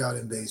lockout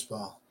in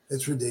baseball.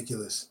 It's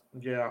ridiculous.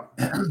 Yeah.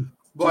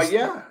 But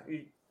yeah,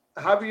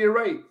 Javi, you're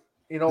right.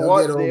 You know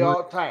what? They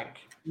all tank.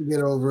 You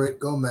get over it.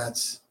 Go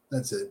Mets.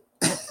 That's it.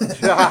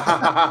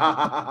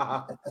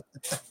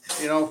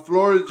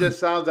 Flores just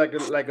sounds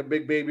like a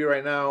big baby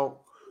right now.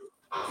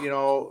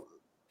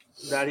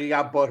 That he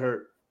got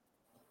butthurt.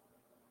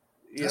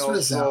 That's what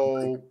it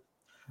sounds like.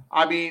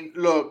 I mean,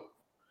 look,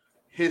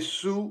 his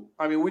suit.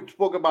 I mean, we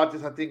spoke about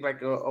this, I think,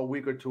 like a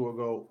week or two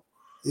ago.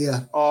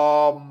 Yeah.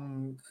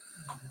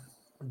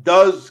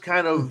 Does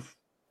kind of,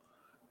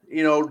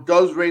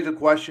 does raise a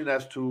question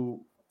as to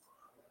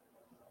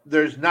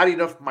there's not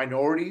enough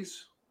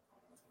minorities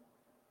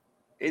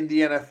in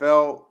the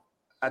NFL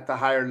at the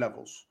higher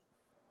levels.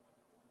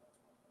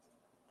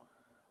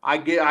 I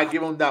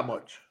give him that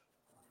much,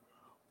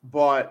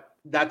 but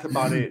that's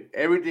about it.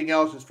 Everything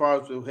else, as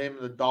far as with him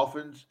and the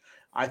Dolphins,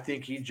 I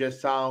think he just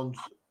sounds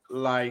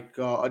like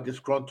a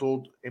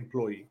disgruntled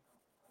employee.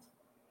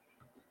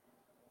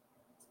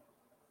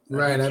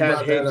 Right, you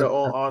can't hate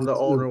on the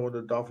owner when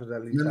the Dolphins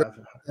at least have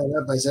it.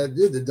 I said,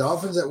 dude, the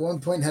Dolphins at one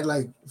point had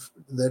like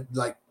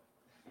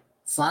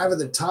 5 of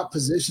the top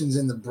positions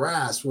in the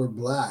brass were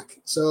black.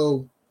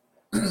 So,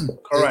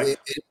 correct.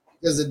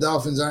 Because the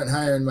Dolphins aren't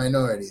hiring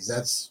minorities.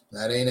 That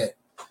ain't it.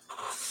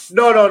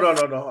 No.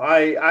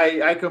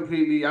 I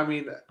completely. I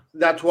mean,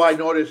 that's why I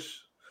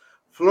noticed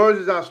Flores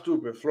is not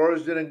stupid.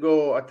 Flores didn't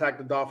go attack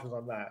the Dolphins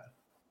on that.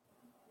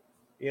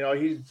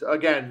 He's,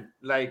 again,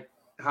 like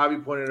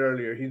Javi pointed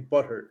earlier, he's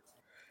butthurt.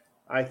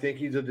 I think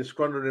he's a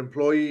disgruntled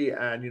employee,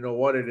 and you know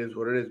what? It is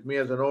what it is. Me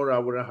as an owner, I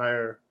wouldn't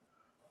hire.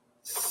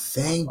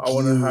 I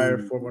wouldn't hire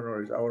for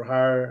minorities. I would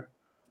hire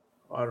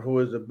on who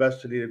is the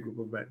best to lead a group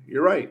of men.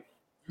 You're right.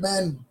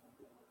 Amen.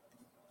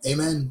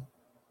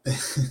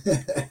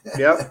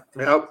 Yep.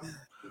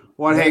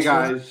 Well, hey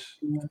guys.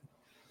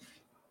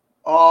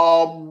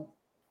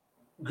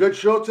 Good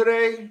show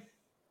today.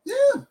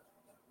 Yeah.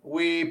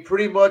 We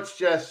pretty much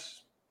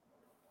just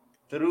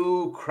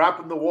threw crap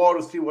in the wall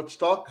to see what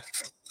stuck.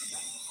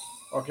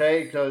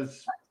 Okay,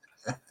 because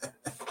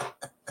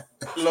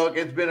look,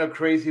 it's been a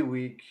crazy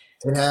week.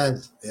 It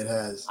has.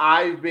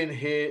 I've been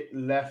hit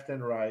left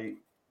and right.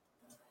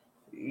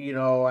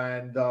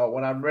 And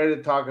when I'm ready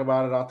to talk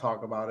about it, I'll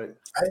talk about it.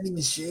 I didn't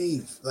even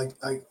shave. Like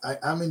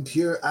I'm in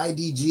pure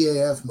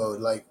IDGAF mode.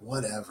 Like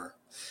whatever.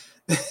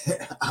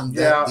 I'm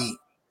that deep.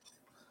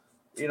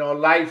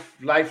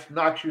 Life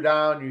knocks you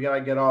down. You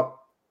gotta get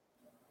up.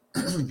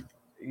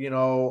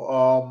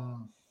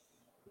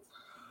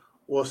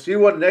 We'll see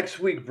what next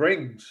week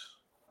brings.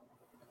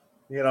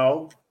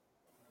 So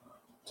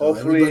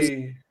hopefully,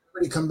 everybody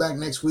come back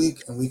next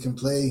week and we can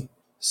play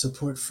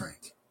Support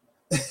Frank.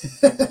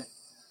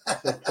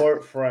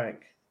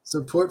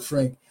 Support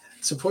Frank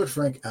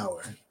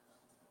hour.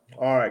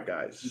 All right,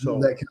 guys. So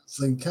that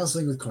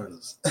counseling with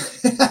Carlos.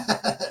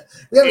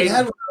 We haven't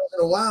had one in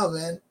a while,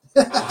 man.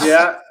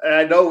 Yeah,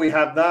 I know we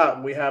have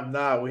not. We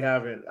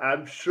haven't.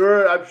 I'm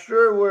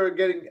sure we're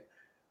getting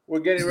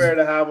ready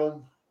to have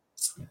them.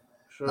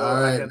 Sure.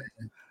 All right.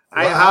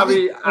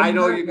 I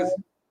know you can.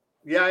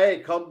 Yeah, hey,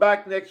 come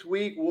back next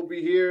week. We'll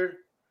be here.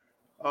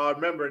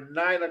 Remember,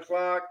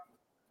 9:00.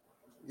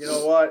 You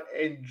know what?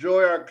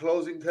 Enjoy our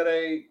closing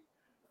today,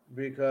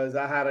 because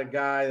I had a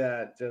guy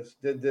that just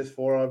did this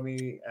for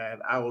me,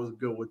 and I was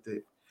good with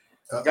it.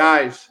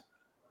 Guys,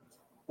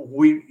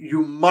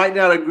 you might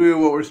not agree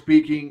with what we're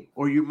speaking,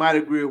 or you might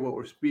agree with what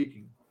we're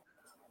speaking.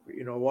 But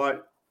you know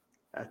what?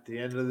 At the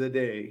end of the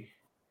day,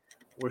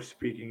 we're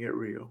speaking it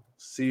real.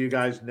 See you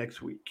guys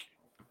next week.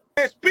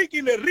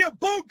 Speaking the real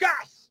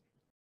podcast.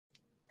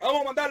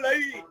 Vamos a mandarle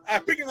ahí a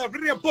Speaking of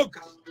Real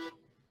Podcast.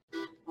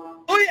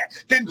 Oye,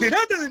 ¿te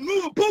enteraste del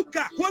nuevo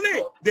podcast? ¿Cuál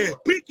es? De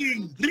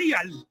Speaking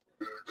Real.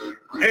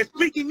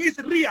 Speaking is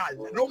Real,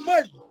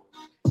 normal.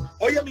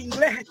 Oye, mi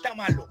inglés está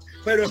malo,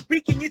 pero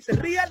Speaking is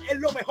Real es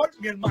lo mejor,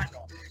 mi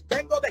hermano.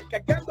 Vengo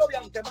descargando de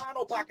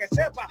antemano para que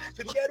sepa.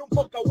 Si tú quieres un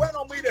podcast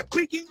bueno, mire,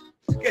 Speaking,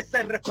 que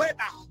se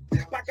respeta.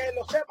 Para que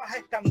lo sepas,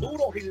 están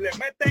duros y le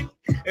meten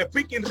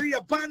Speaking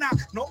Real, pana.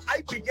 No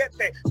hay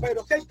billete,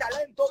 pero sí hay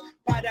talento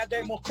para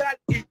demostrar.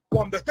 Y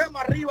cuando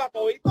estemos arriba,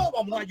 todito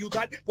vamos a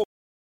ayudar.